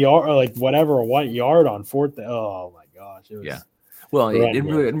half a yard or like whatever, a 1 yard on 4th. Oh, my gosh. It was Well,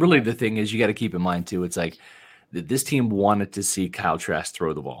 and really the thing is you got to keep in mind, too, it's like this team wanted to see Kyle Trask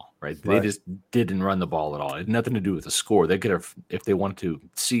throw the ball, right? They just didn't run the ball at all. It had nothing to do with the score. They could have, if they wanted to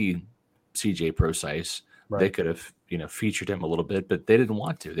see CJ Prosise They could have, featured him a little bit, but they didn't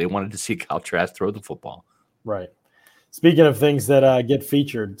want to. They wanted to see Kyle Trask throw the football. Right. Speaking of things that get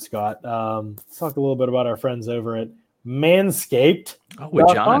featured, Scott, let's talk a little bit about our friends over at Manscaped. Oh, with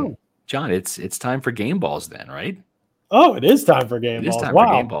John, it's time for game balls then, right? Oh, it is time for game balls. Time for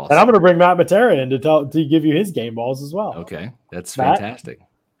game balls. And I'm going to bring Matt Matera in to give you his game balls as well. Okay, that's Matt, fantastic.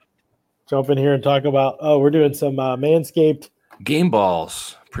 Jump in here and talk about. We're doing some Manscaped game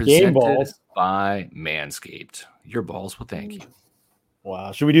balls presented by Manscaped. Your balls will thank you.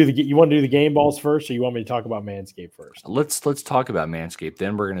 Wow. Should we do you want to do the game balls first, or you want me to talk about Manscaped first? Let's talk about Manscaped.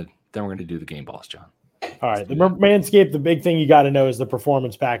 Then we're gonna do the game balls, John. All right. The Manscaped, the big thing you got to know is the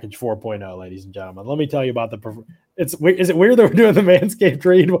Performance Package 4.0, ladies and gentlemen. Let me tell you about is it weird that we're doing the Manscaped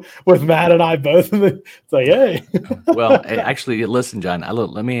read with Matt and I both? It's like, hey. Well, actually, listen, John.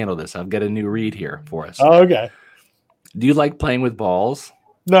 Let me handle this. I've got a new read here for us. Oh, okay. Do you like playing with balls?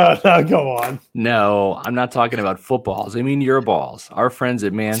 No, go on. No, I'm not talking about footballs. I mean your balls. Our friends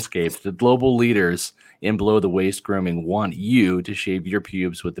at Manscaped, the global leaders in below-the-waist grooming, want you to shave your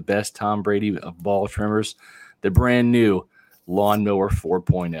pubes with the best Tom Brady of ball trimmers, the brand new Lawnmower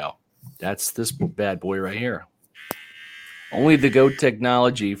 4.0. That's this bad boy right here. Only the GOAT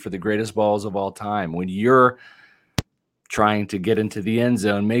technology for the greatest balls of all time. When you're trying to get into the end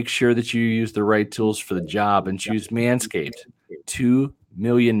zone, make sure that you use the right tools for the job and choose Manscaped. 2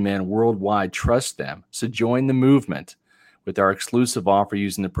 million men worldwide trust them. So join the movement with our exclusive offer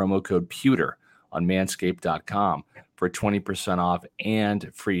using the promo code PEWTER on manscaped.com for 20% off and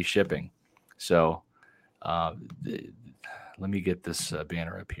free shipping. So let me get this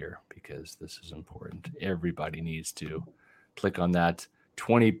banner up here because this is important. Everybody needs to click on that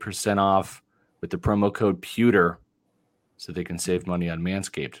 20% off with the promo code PEWTER so they can save money on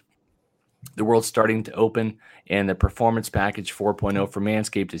Manscaped. The world's starting to open, and the Performance Package 4.0 for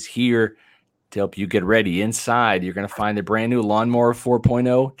Manscaped is here to help you get ready. Inside, you're going to find the brand new Lawnmower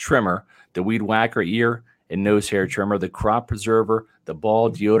 4.0 trimmer, the Weed Whacker ear and nose hair trimmer, the Crop Preserver, the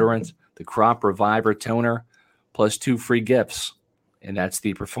Ball Deodorant, the Crop Reviver toner, plus 2 free gifts. And that's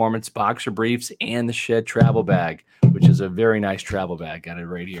the Performance Boxer Briefs and the Shed Travel Bag, which is a very nice travel bag. Got it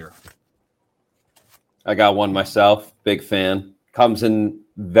right here. I got one myself. Big fan. Comes in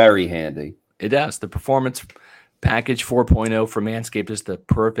very handy. It does. The Performance Package 4.0 for Manscaped is the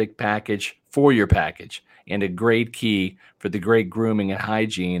perfect package for your package and a great key for the great grooming and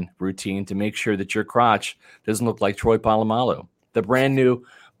hygiene routine to make sure that your crotch doesn't look like Troy Polamalu. The brand new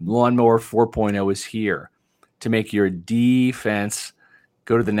Lawnmower 4.0 is here to make your defense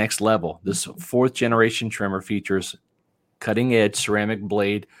go to the next level. This 4th generation trimmer features cutting-edge ceramic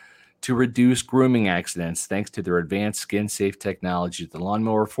blade to reduce grooming accidents thanks to their advanced skin-safe technology. The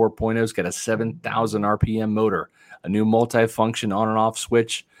Lawnmower 4.0's got a 7,000 RPM motor, a new multi-function on and off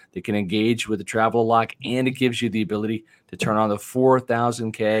switch that can engage with the travel lock, and it gives you the ability to turn on the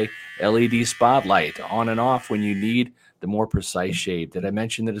 4,000K LED spotlight on and off when you need the more precise shave. Did I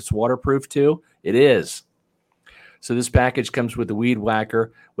mention that it's waterproof too? It is. So this package comes with the Weed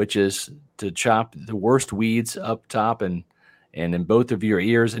Whacker, which is to chop the worst weeds up top and in both of your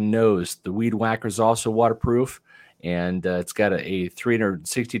ears and nose. The Weed Whacker is also waterproof, and it's got a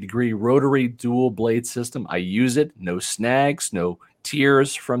 360-degree rotary dual blade system. I use it. No snags, no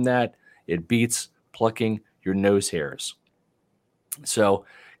tears from that. It beats plucking your nose hairs. So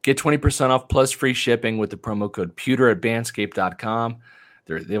get 20% off plus free shipping with the promo code PEWTER at manscaped.com.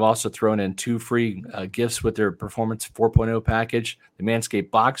 They've also thrown in 2 free gifts with their Performance 4.0 package, the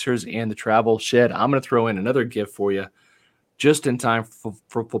Manscaped Boxers and the Travel Shed. I'm going to throw in another gift for you just in time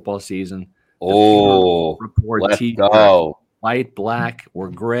for football season. Oh, let's go. White, black, or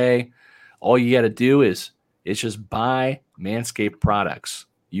gray. All you got to do is just buy Manscaped products.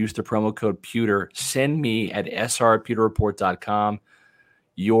 Use the promo code PEWTER. Send me at sr@pewterreport.com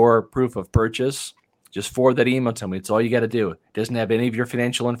your proof of purchase. Just forward that email to me. It's all you got to do. It doesn't have any of your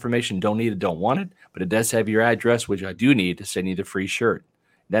financial information. Don't need it, don't want it. But it does have your address, which I do need to send you the free shirt.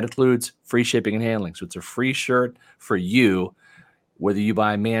 That includes free shipping and handling. So it's a free shirt for you, whether you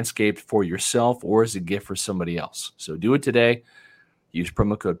buy Manscaped for yourself or as a gift for somebody else. So do it today. Use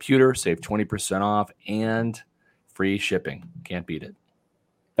promo code PEWTER, save 20% off, and free shipping. Can't beat it.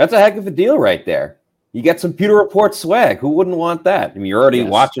 That's a heck of a deal right there. You get some Pewter Report swag. Who wouldn't want that? I mean, you're already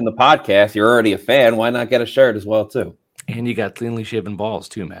watching the podcast. You're already a fan. Why not get a shirt as well, too? And you got cleanly shaven balls,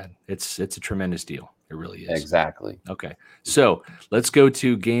 too, man. It's a tremendous deal. It really is. Exactly. Okay. So let's go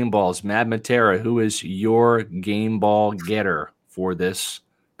to game balls. Matt Matera, who is your game ball getter for this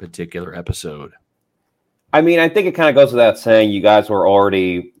particular episode? I mean, I think it kind of goes without saying, you guys were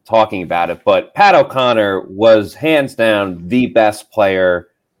already talking about it, but Pat O'Connor was hands down the best player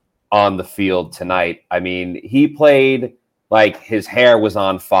on the field tonight. I mean, he played like his hair was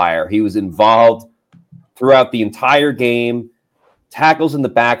on fire. He was involved throughout the entire game. Tackles in the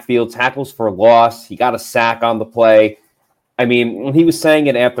backfield, tackles for loss. He got a sack on the play. I mean, he was saying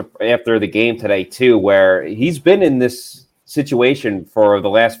it after the game today too, where he's been in this situation for the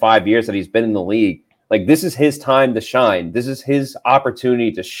last 5 years that he's been in the league. Like, this is his time to shine. This is his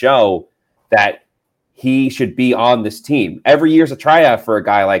opportunity to show that he should be on this team. Every year's a tryout for a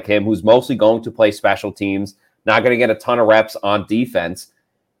guy like him who's mostly going to play special teams, not going to get a ton of reps on defense.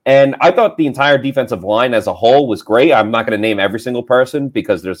 And I thought the entire defensive line as a whole was great. I'm not going to name every single person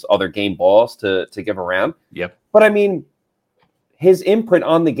because there's other game balls to give around. Yep. But I mean, his imprint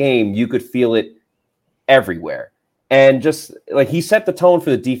on the game, you could feel it everywhere. And just like he set the tone for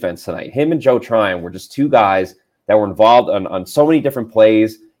the defense tonight. Him and Joe Tryon were just two guys that were involved on so many different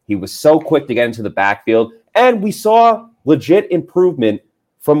plays. He was so quick to get into the backfield. And we saw legit improvement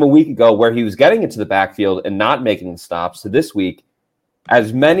from a week ago where he was getting into the backfield and not making the stops to this week.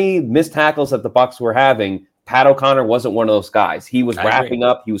 As many missed tackles that the Bucs were having, Pat O'Connor wasn't one of those guys. He was wrapping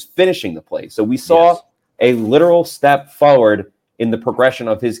up. He was finishing the play. So we saw a literal step forward in the progression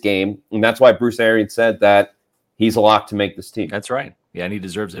of his game. And that's why Bruce Arians said that he's a lock to make this team. That's right. Yeah, and he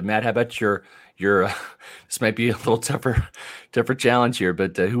deserves it. Matt, how about your this might be a little tougher challenge here,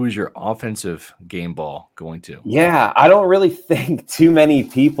 but who is your offensive game ball going to? Yeah, I don't really think too many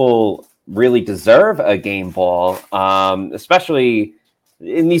people really deserve a game ball, especially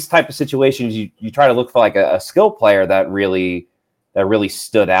in these type of situations. You try to look for like a skill player that really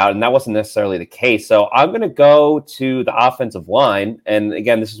stood out, and that wasn't necessarily the case. So I'm going to go to the offensive line, and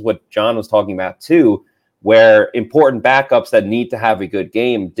again, this is what John was talking about too, where important backups that need to have a good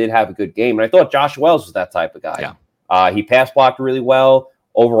game did have a good game. And I thought Josh Wells was that type of guy. Yeah. He pass blocked really well.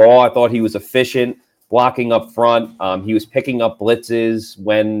 Overall, I thought he was efficient blocking up front. He was picking up blitzes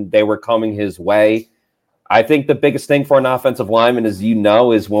when they were coming his way. I think the biggest thing for an offensive lineman, as you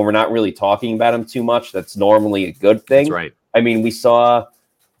know, is when we're not really talking about him too much, that's normally a good thing. That's right. I mean, we saw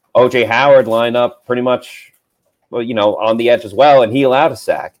O.J. Howard line up pretty much, on the edge as well, and he allowed a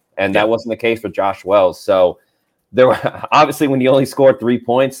sack. And that wasn't the case for Josh Wells. So there were obviously, when you only scored 3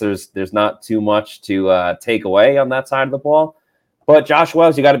 points, there's not too much to take away on that side of the ball. But Josh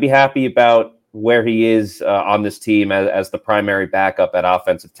Wells, you got to be happy about where he is on this team as the primary backup at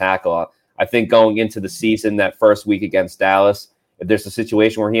offensive tackle. I think going into the season, that first week against Dallas, if there's a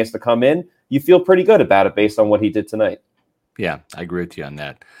situation where he has to come in, you feel pretty good about it based on what he did tonight. Yeah, I agree with you on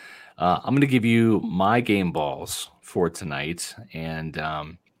that. I'm going to give you my game balls for tonight, and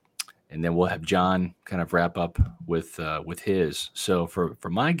then we'll have John kind of wrap up with his. So for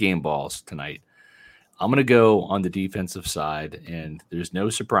my game balls tonight, I'm going to go on the defensive side, and there's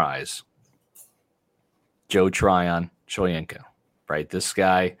no surprise. Joe Tryon Shoyinka, right? This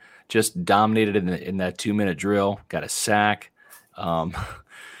guy just dominated in that 2-minute drill, got a sack.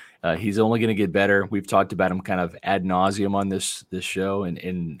 He's only going to get better. We've talked about him kind of ad nauseum on this show,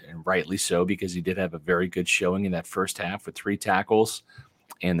 and rightly so, because he did have a very good showing in that first half with 3 tackles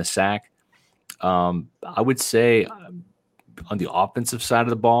and the sack. I would say on the offensive side of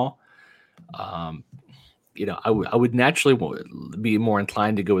the ball, I would naturally be more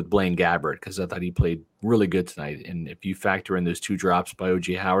inclined to go with Blaine Gabbert because I thought he played really good tonight. And if you factor in those 2 drops by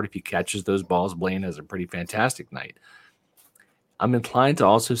O.J. Howard, if he catches those balls, Blaine has a pretty fantastic night. I'm inclined to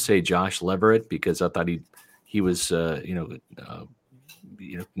also say Josh Leverett because I thought he was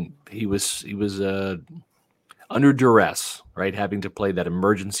under duress, right? Having to play that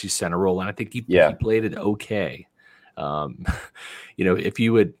emergency center role, and I think he played it okay. If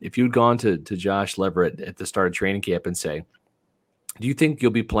you had gone to Josh Leverett at the start of training camp and say, do you think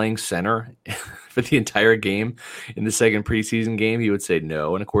you'll be playing center for the entire game in the second preseason game? He would say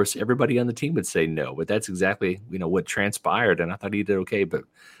no. And of course, everybody on the team would say no, but that's exactly, what transpired. And I thought he did okay, but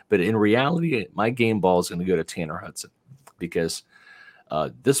in reality, my game ball is going to go to Tanner Hudson because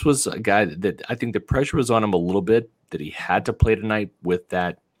this was a guy that I think the pressure was on him a little bit, that he had to play tonight with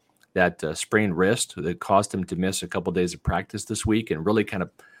that sprained wrist that caused him to miss a couple days of practice this week and really kind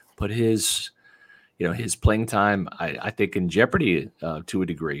of put his playing time, I think, in jeopardy to a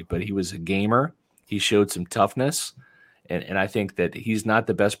degree. But he was a gamer. He showed some toughness. And I think that he's not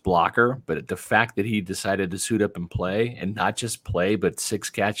the best blocker, but the fact that he decided to suit up and play, and not just play, but 6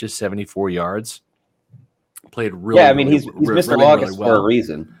 catches, 74 yards, played really well. Yeah, I mean, he's Mr. August for a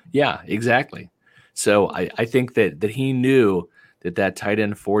reason. Yeah, exactly. So I think that he knew that tight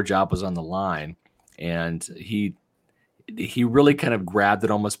end 4 job was on the line, and he really kind of grabbed it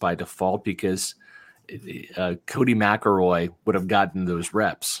almost by default because Cody McElroy would have gotten those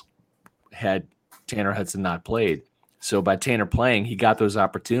reps had Tanner Hudson not played. So by Tanner playing, he got those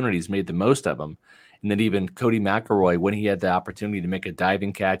opportunities, made the most of them. And then even Cody McElroy, when he had the opportunity to make a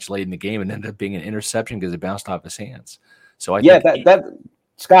diving catch late in the game, and ended up being an interception because it bounced off his hands. So I think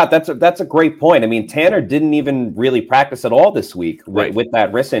Scott, that's a great point. I mean, Tanner didn't even really practice at all this week with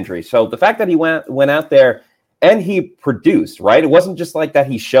that wrist injury. So the fact that he went out there and he produced, right? It wasn't just like that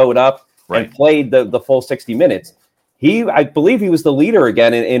he showed up and played the full 60 minutes. I believe he was the leader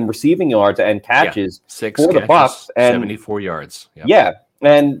again in receiving yards and catches for the Bucs. And 74 yards. Yep. Yeah.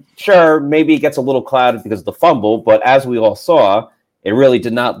 And sure, maybe it gets a little clouded because of the fumble, but as we all saw, it really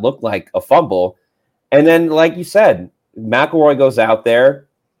did not look like a fumble. And then, like you said, McElroy goes out there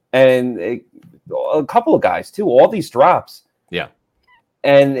and a couple of guys too, all these drops. Yeah.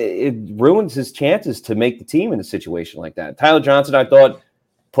 And it ruins his chances to make the team in a situation like that. Tyler Johnson, I thought,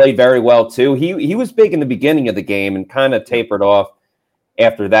 played very well too. He was big in the beginning of the game and kind of tapered off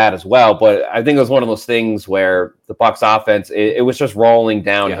after that as well. But I think it was one of those things where the Bucs offense, it was just rolling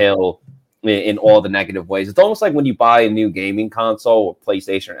downhill in all the negative ways. It's almost like when you buy a new gaming console or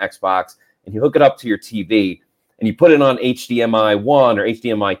PlayStation or Xbox and you hook it up to your TV and you put it on HDMI 1 or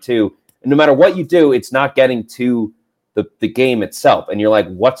HDMI 2, and no matter what you do, it's not getting to the game itself. And you're like,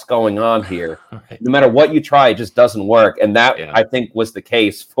 what's going on here? Right. No matter what you try, it just doesn't work. And that, I think, was the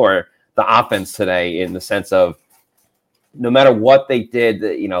case for the offense today in the sense of no matter what they did,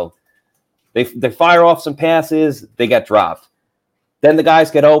 they fire off some passes, they get dropped. Then the guys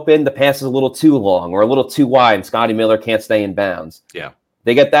get open, the pass is a little too long or a little too wide, and Scotty Miller can't stay in bounds. Yeah.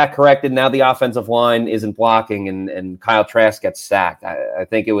 They get that corrected. Now the offensive line isn't blocking, and Kyle Trask gets sacked. I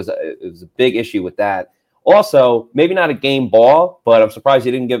think it was a big issue with that. Also, maybe not a game ball, but I'm surprised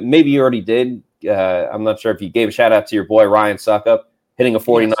you didn't give – maybe you already did. I'm not sure if you gave a shout-out to your boy Ryan Suckup hitting a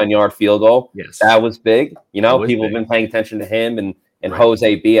 49-yard field goal. Yes. That was big. People have been paying attention to him and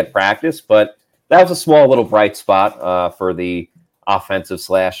Jose B at practice, but that was a small little bright spot for the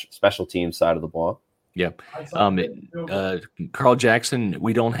offensive/special teams side of the ball. Yep. Carl Jackson,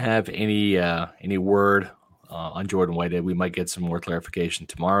 we don't have any word on Jordan Whitehead. We might get some more clarification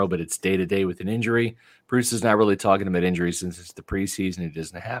tomorrow, but it's day-to-day with an injury. Bruce is not really talking about injuries since it's the preseason. He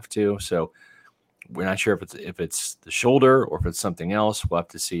doesn't have to, so we're not sure if it's the shoulder or if it's something else. We'll have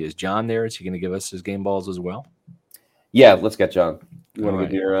to see. Is John there? Is he going to give us his game balls as well? Yeah, let's get John. You want to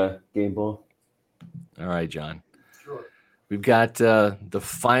get your game ball? All right, John. Sure. We've got the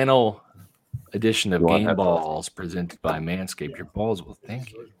final edition of Game Balls presented by Manscaped. Your balls will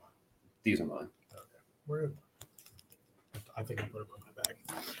thank you. These are mine. Okay. I think I put them in my bag.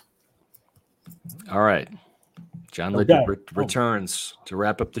 All right. John Lidger returns to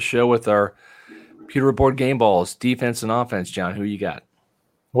wrap up the show with our Pewter Report Game Balls, defense and offense. John, who you got?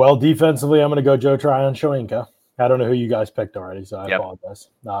 Well, defensively, I'm going to go Joe Tryon-Shoyinka. I don't know who you guys picked already, so I apologize.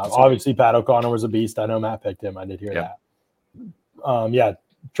 Obviously, Pat O'Connor was a beast. I know Matt picked him. I did hear that.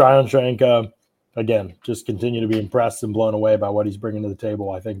 Tryon-Shoyinka, again, just continue to be impressed and blown away by what he's bringing to the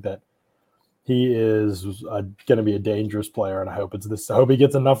table. I think that he is going to be a dangerous player, and I hope I hope he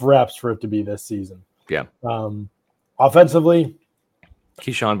gets enough reps for it to be this season. Yeah. Offensively,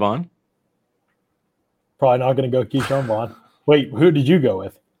 Keyshawn Vaughn. Probably not going to go Keyshawn Vaughn. Wait, who did you go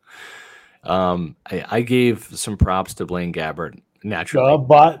with? I gave some props to Blaine Gabbert naturally,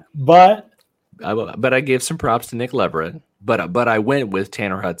 but I gave some props to Nick Leverett. But I went with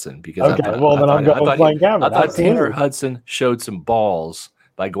Tanner Hudson because I'm going with Blaine Gabbert. I thought Tanner Hudson showed some balls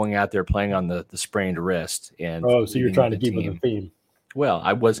by going out there playing on the sprained wrist. And so you're trying to keep with the theme. Well,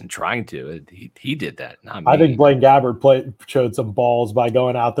 I wasn't trying to. He did that, not me. I think Blaine Gabbert showed some balls by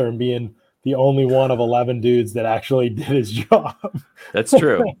going out there and being the only one of 11 dudes that actually did his job. That's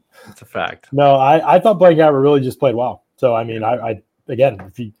true. That's a fact. No, I thought Blaine Gabbert really just played well. So, I mean, I again,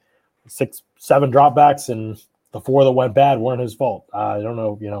 if he 6-7 dropbacks and the 4 that went bad weren't his fault. I don't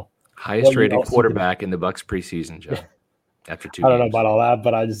know, highest rated quarterback in the Bucs preseason, Joe. After 2 I don't know about all that,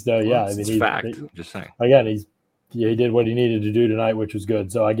 but I just know, it's a fact. Just saying. Again, he did what he needed to do tonight, which was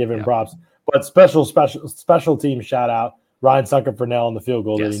good. So I give him props. But special team shout out Ryan Suckup for nailing the field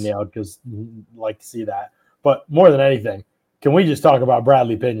goal that he nailed, because like to see that. But more than anything, can we just talk about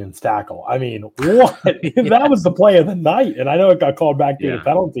Bradley Pinion's tackle? I mean, what? That was the play of the night, and I know it got called back to the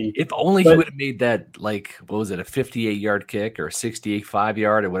penalty. If only he would have made that, like, what was it, a 58-yard kick or a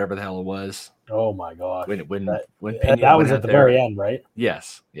 65-yard or whatever the hell it was. Oh my God! When that was at the very end, right?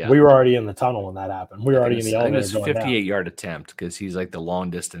 Yes. Yeah. We were already in the tunnel when that happened. We were already in the elevator. It was a 58-yard attempt because he's like the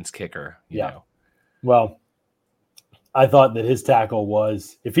long distance kicker. You know. Well, I thought that his tackle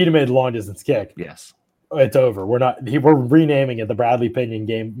was, if he'd have made the long distance kick, it's over. We're renaming it the Bradley Pinion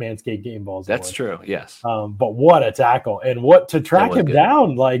Manscaped Game Balls. That's true. Yes. But what a tackle, and what to track him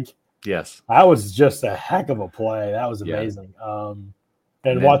down, like Yes. That was just a heck of a play. That was amazing.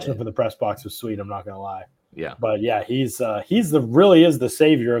 And watching him for the press box was sweet. I'm not going to lie. Yeah. But yeah, he's really is the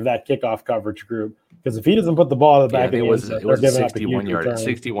savior of that kickoff coverage group, because if he doesn't put the ball in the back of the end zone, they're giving up a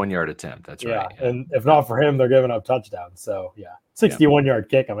 61-yard attempt. That's right. Yeah. And if not for him, they're giving up touchdowns. So yeah, 61-yard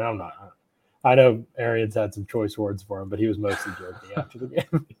kick. I mean, I know Arians had some choice words for him, but he was mostly joking after the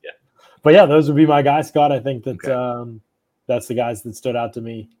game. Yeah. But yeah, those would be my guys, Scott. I think that that's the guys that stood out to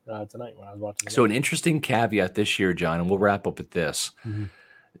me tonight when I was watching. So an interesting caveat this year, John, and we'll wrap up with this. Mm-hmm.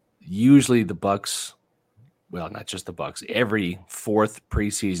 Usually the Bucs, well, not just the Bucs, every fourth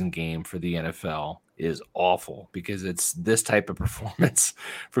preseason game for the NFL is awful because it's this type of performance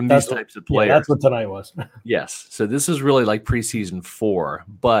from these types of players. Yeah, that's what tonight was. Yes. So this is really like preseason 4,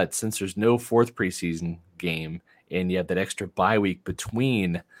 but since there's no fourth preseason game and you have that extra bye week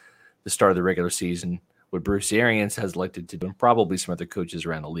between the start of the regular season, what Bruce Arians has elected to do, and probably some other coaches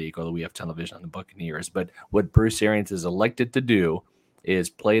around the league, although we have television on the Buccaneers, but what Bruce Arians has elected to do is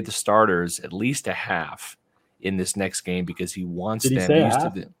play the starters at least a half in this next game because he wants them used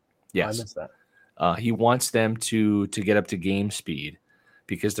to the. Yes, I missed that. He wants them to get up to game speed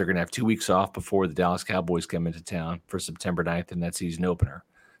because they're going to have 2 weeks off before the Dallas Cowboys come into town for September 9th and that season opener.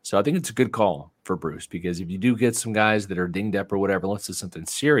 So I think it's a good call for Bruce because if you do get some guys that are dinged up or whatever, unless it's something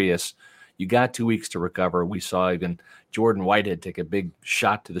serious, you got 2 weeks to recover. We saw even Jordan Whitehead take a big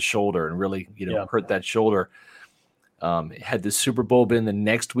shot to the shoulder and really, hurt that shoulder. Had the Super Bowl been the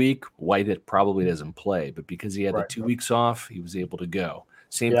next week, Whitehead probably doesn't play, but because he had the 2 weeks off, he was able to go.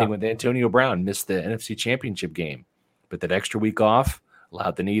 Same thing with Antonio Brown, missed the NFC Championship game, but that extra week off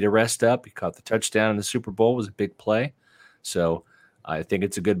allowed the knee to rest up. He caught the touchdown in the Super Bowl, was a big play. So I think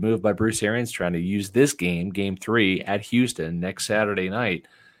it's a good move by Bruce Arians trying to use this game 3 at Houston next Saturday night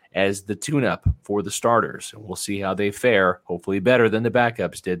as the tune-up for the starters. And we'll see how they fare, hopefully better than the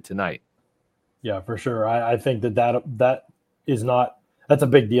backups did tonight. Yeah, for sure. I think that is not – that's a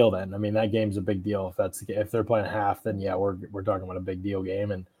big deal then. I mean, that game's a big deal. If they're playing half, then yeah, we're talking about a big deal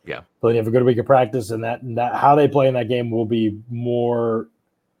game. And yeah, but they have a good week of practice, and that how they play in that game will be more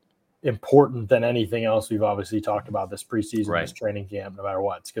important than anything else we've obviously talked about this preseason, this training camp, no matter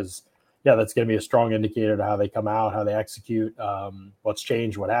what. Because yeah, that's going to be a strong indicator to how they come out, how they execute, what's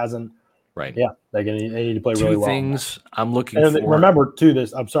changed, what hasn't. Right. Yeah, they need to play really well. Two things I'm looking for. Remember too,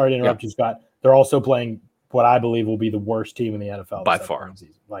 this. I'm sorry to interrupt you, Scott. They're also playing what I believe will be the worst team in the NFL by far.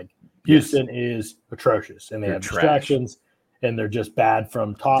 Like Houston is atrocious, and they have distractions, and they're just bad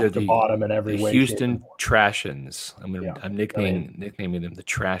from top to bottom in every way. Houston Trashins. I'm nicknaming them the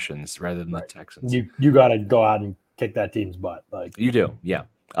Trashins rather than the Texans. You got to go out and kick that team's butt. Like you do, yeah.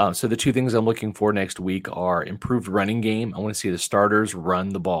 So the two things I'm looking for next week are improved running game. I want to see the starters run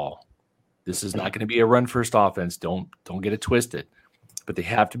the ball. This is not going to be a run-first offense. Don't get it twisted. But they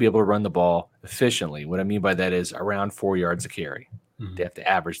have to be able to run the ball efficiently. What I mean by that is around 4 yards a carry. Mm-hmm. They have to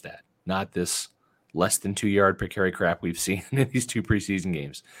average that, not this less than 2 yard per carry crap we've seen in these 2 preseason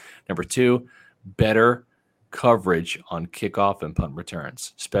games. Number 2, better coverage on kickoff and punt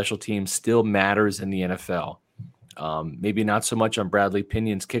returns. Special teams still matters in the NFL. Maybe not so much on Bradley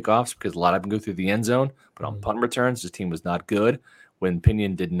Pinion's kickoffs because a lot of them go through the end zone, but on punt returns, this team was not good. When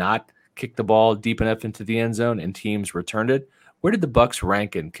Pinion did not kick the ball deep enough into the end zone and teams returned it. Where did the Bucs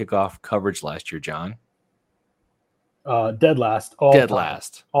rank in kickoff coverage last year, John? Dead last. All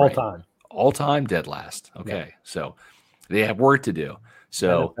time. All time, dead last. Okay, so they have work to do.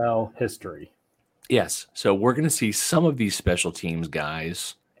 So NFL history. Yes, so we're going to see some of these special teams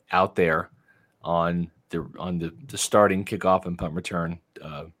guys out there on the starting kickoff and punt return.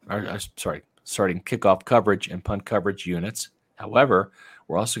 Starting kickoff coverage and punt coverage units. However,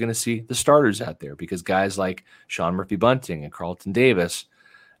 we're also going to see the starters out there because guys like Sean Murphy-Bunting and Carlton Davis,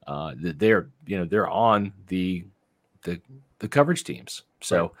 they're on the coverage teams.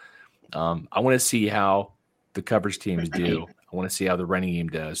 So I want to see how the coverage teams do. I want to see how the running game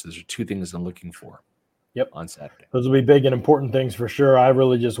does. Those are 2 things I'm looking for. Yep, on Saturday. Those will be big and important things for sure. I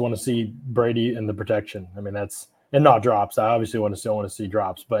really just want to see Brady and the protection. I mean, and not drops. I obviously still want to see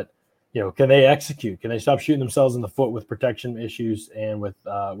drops, but. Can they execute? Can they stop shooting themselves in the foot with protection issues and with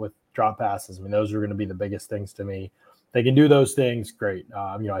drop passes? I mean, those are going to be the biggest things to me. They can do those things, great.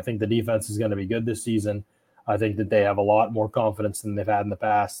 I think the defense is going to be good this season. I think that they have a lot more confidence than they've had in the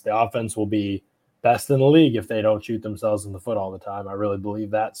past. The offense will be best in the league if they don't shoot themselves in the foot all the time. I really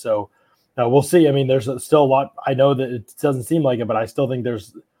believe that. So we'll see. I mean, there's still a lot. I know that it doesn't seem like it, but I still think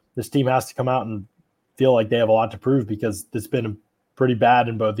this team has to come out and feel like they have a lot to prove because it's been pretty bad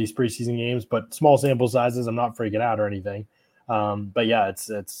in both these preseason games, but small sample sizes. I'm not freaking out or anything. But yeah,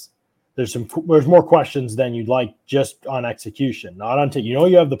 this there's more questions than you'd like just on execution, not on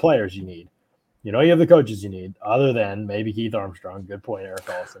you have the players you need. You have the coaches you need, other than maybe Keith Armstrong. Good point, Eric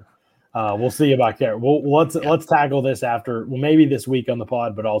Olson. We'll see about Care. Let's tackle this after, maybe this week on the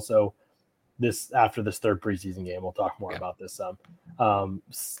pod, but also after this third preseason game. We'll talk more about this some.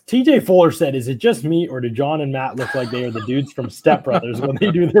 TJ Fuller said, "Is it just me, or do John and Matt look like they are the dudes from Step Brothers when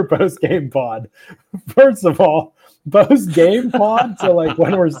they do their post-game pod?" First of all, post-game pod? So, like,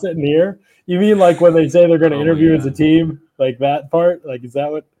 when we're sitting here? You mean like when they say they're going to interview as a team? Like that part? Like, is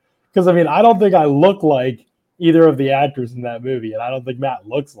that what? Because, I mean, I don't think I look like either of the actors in that movie, and I don't think Matt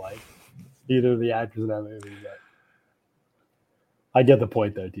looks like either of the actors in that movie. But I get the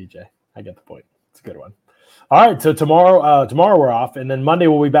point, though, TJ. I get the point. It's a good one. All right, so tomorrow we're off, and then Monday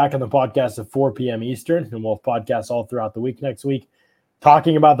we'll be back on the podcast at 4 p.m. Eastern, and we'll have podcasts all throughout the week next week,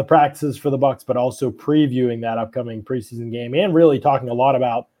 talking about the practices for the Bucs, but also previewing that upcoming preseason game, and really talking a lot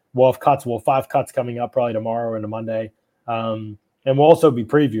about we'll have 5 cuts coming up probably tomorrow and a Monday, and we'll also be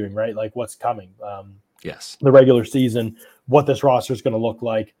previewing, right, like what's coming. Yes, the regular season, what this roster is going to look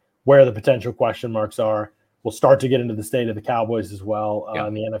like, where the potential question marks are. We'll start to get into the state of the Cowboys as well,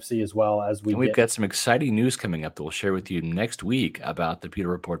 and the NFC as well as we've got some exciting news coming up that we'll share with you next week about the Pewter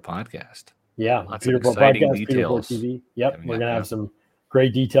Report podcast. Yeah, lots of exciting details. Pewter Report TV. Yep, we're going to have some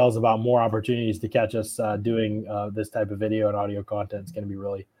great details about more opportunities to catch us doing this type of video and audio content. It's going to be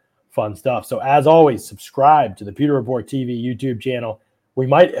really fun stuff. So as always, subscribe to the Pewter Report TV YouTube channel.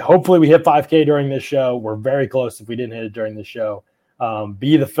 Hopefully we hit 5K during this show. We're very close if we didn't hit it during the show.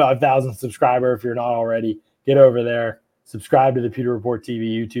 Be the 5,000 subscriber if you're not already. Get over there, subscribe to the Pewter Report TV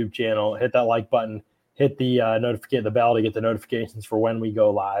YouTube channel, hit that like button, hit the the bell to get the notifications for when we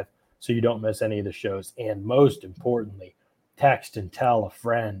go live so you don't miss any of the shows. And most importantly, text and tell a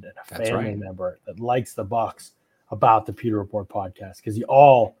friend and a family member that likes the Bucs about the Pewter Report podcast, because you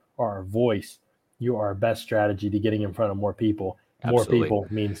all are our voice. You are our best strategy to getting in front of more people. Absolutely. More people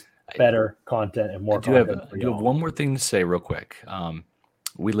means better content and more content. I do have one more thing to say real quick.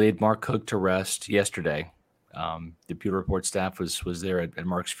 We laid Mark Cook to rest yesterday. The Pewter Report staff was there at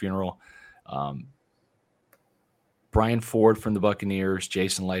Mark's funeral. Brian Ford from the Buccaneers,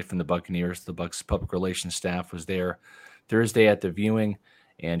 Jason Light from the Buccaneers, the Bucs public relations staff was there Thursday at the viewing,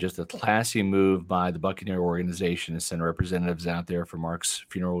 and just a classy move by the Buccaneer organization to send representatives out there for Mark's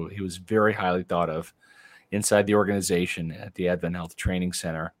funeral. He was very highly thought of inside the organization at the Advent Health Training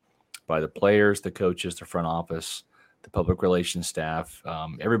Center by the players, the coaches, the front office, the public relations staff.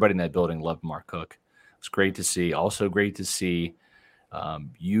 Everybody in that building loved Mark Cook. It's great to see. Also great to see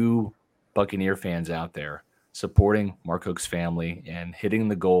you Buccaneer fans out there supporting Mark Cook's family and hitting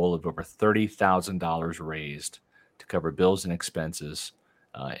the goal of over $30,000 raised to cover bills and expenses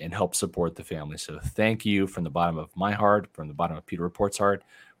and help support the family. So thank you from the bottom of my heart, from the bottom of Pewter Report's heart,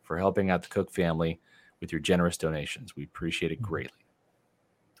 for helping out the Cook family with your generous donations. We appreciate it greatly.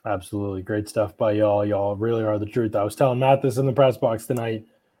 Absolutely. Great stuff by y'all. Y'all really are the truth. I was telling Matt this in the press box tonight.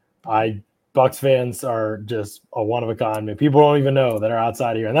 Bucs fans are just a one of a kind. I mean, people don't even know that are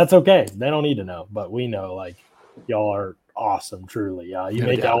outside here, and that's okay. They don't need to know, but we know, like, y'all are awesome, truly. You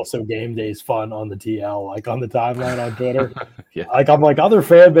make also game days fun on the TL, like on the timeline on Twitter. Like, I'm like, other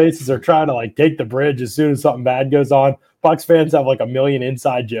fan bases are trying to like take the bridge as soon as something bad goes on. Bucs fans have like a million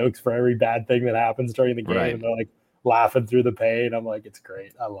inside jokes for every bad thing that happens during the game, and they're like laughing through the pain. I'm like, it's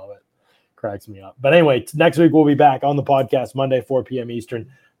great. I love it. Cracks me up. But anyway, next week we'll be back on the podcast Monday, 4 p.m.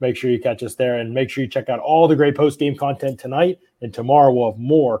 Eastern. Make sure you catch us there, and make sure you check out all the great post-game content tonight. And tomorrow we'll have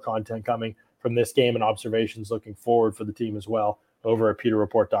more content coming from this game and observations looking forward for the team as well over at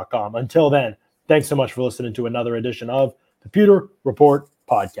pewterreport.com. Until then, thanks so much for listening to another edition of the Pewter Report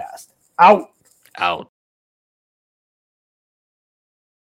podcast. Out.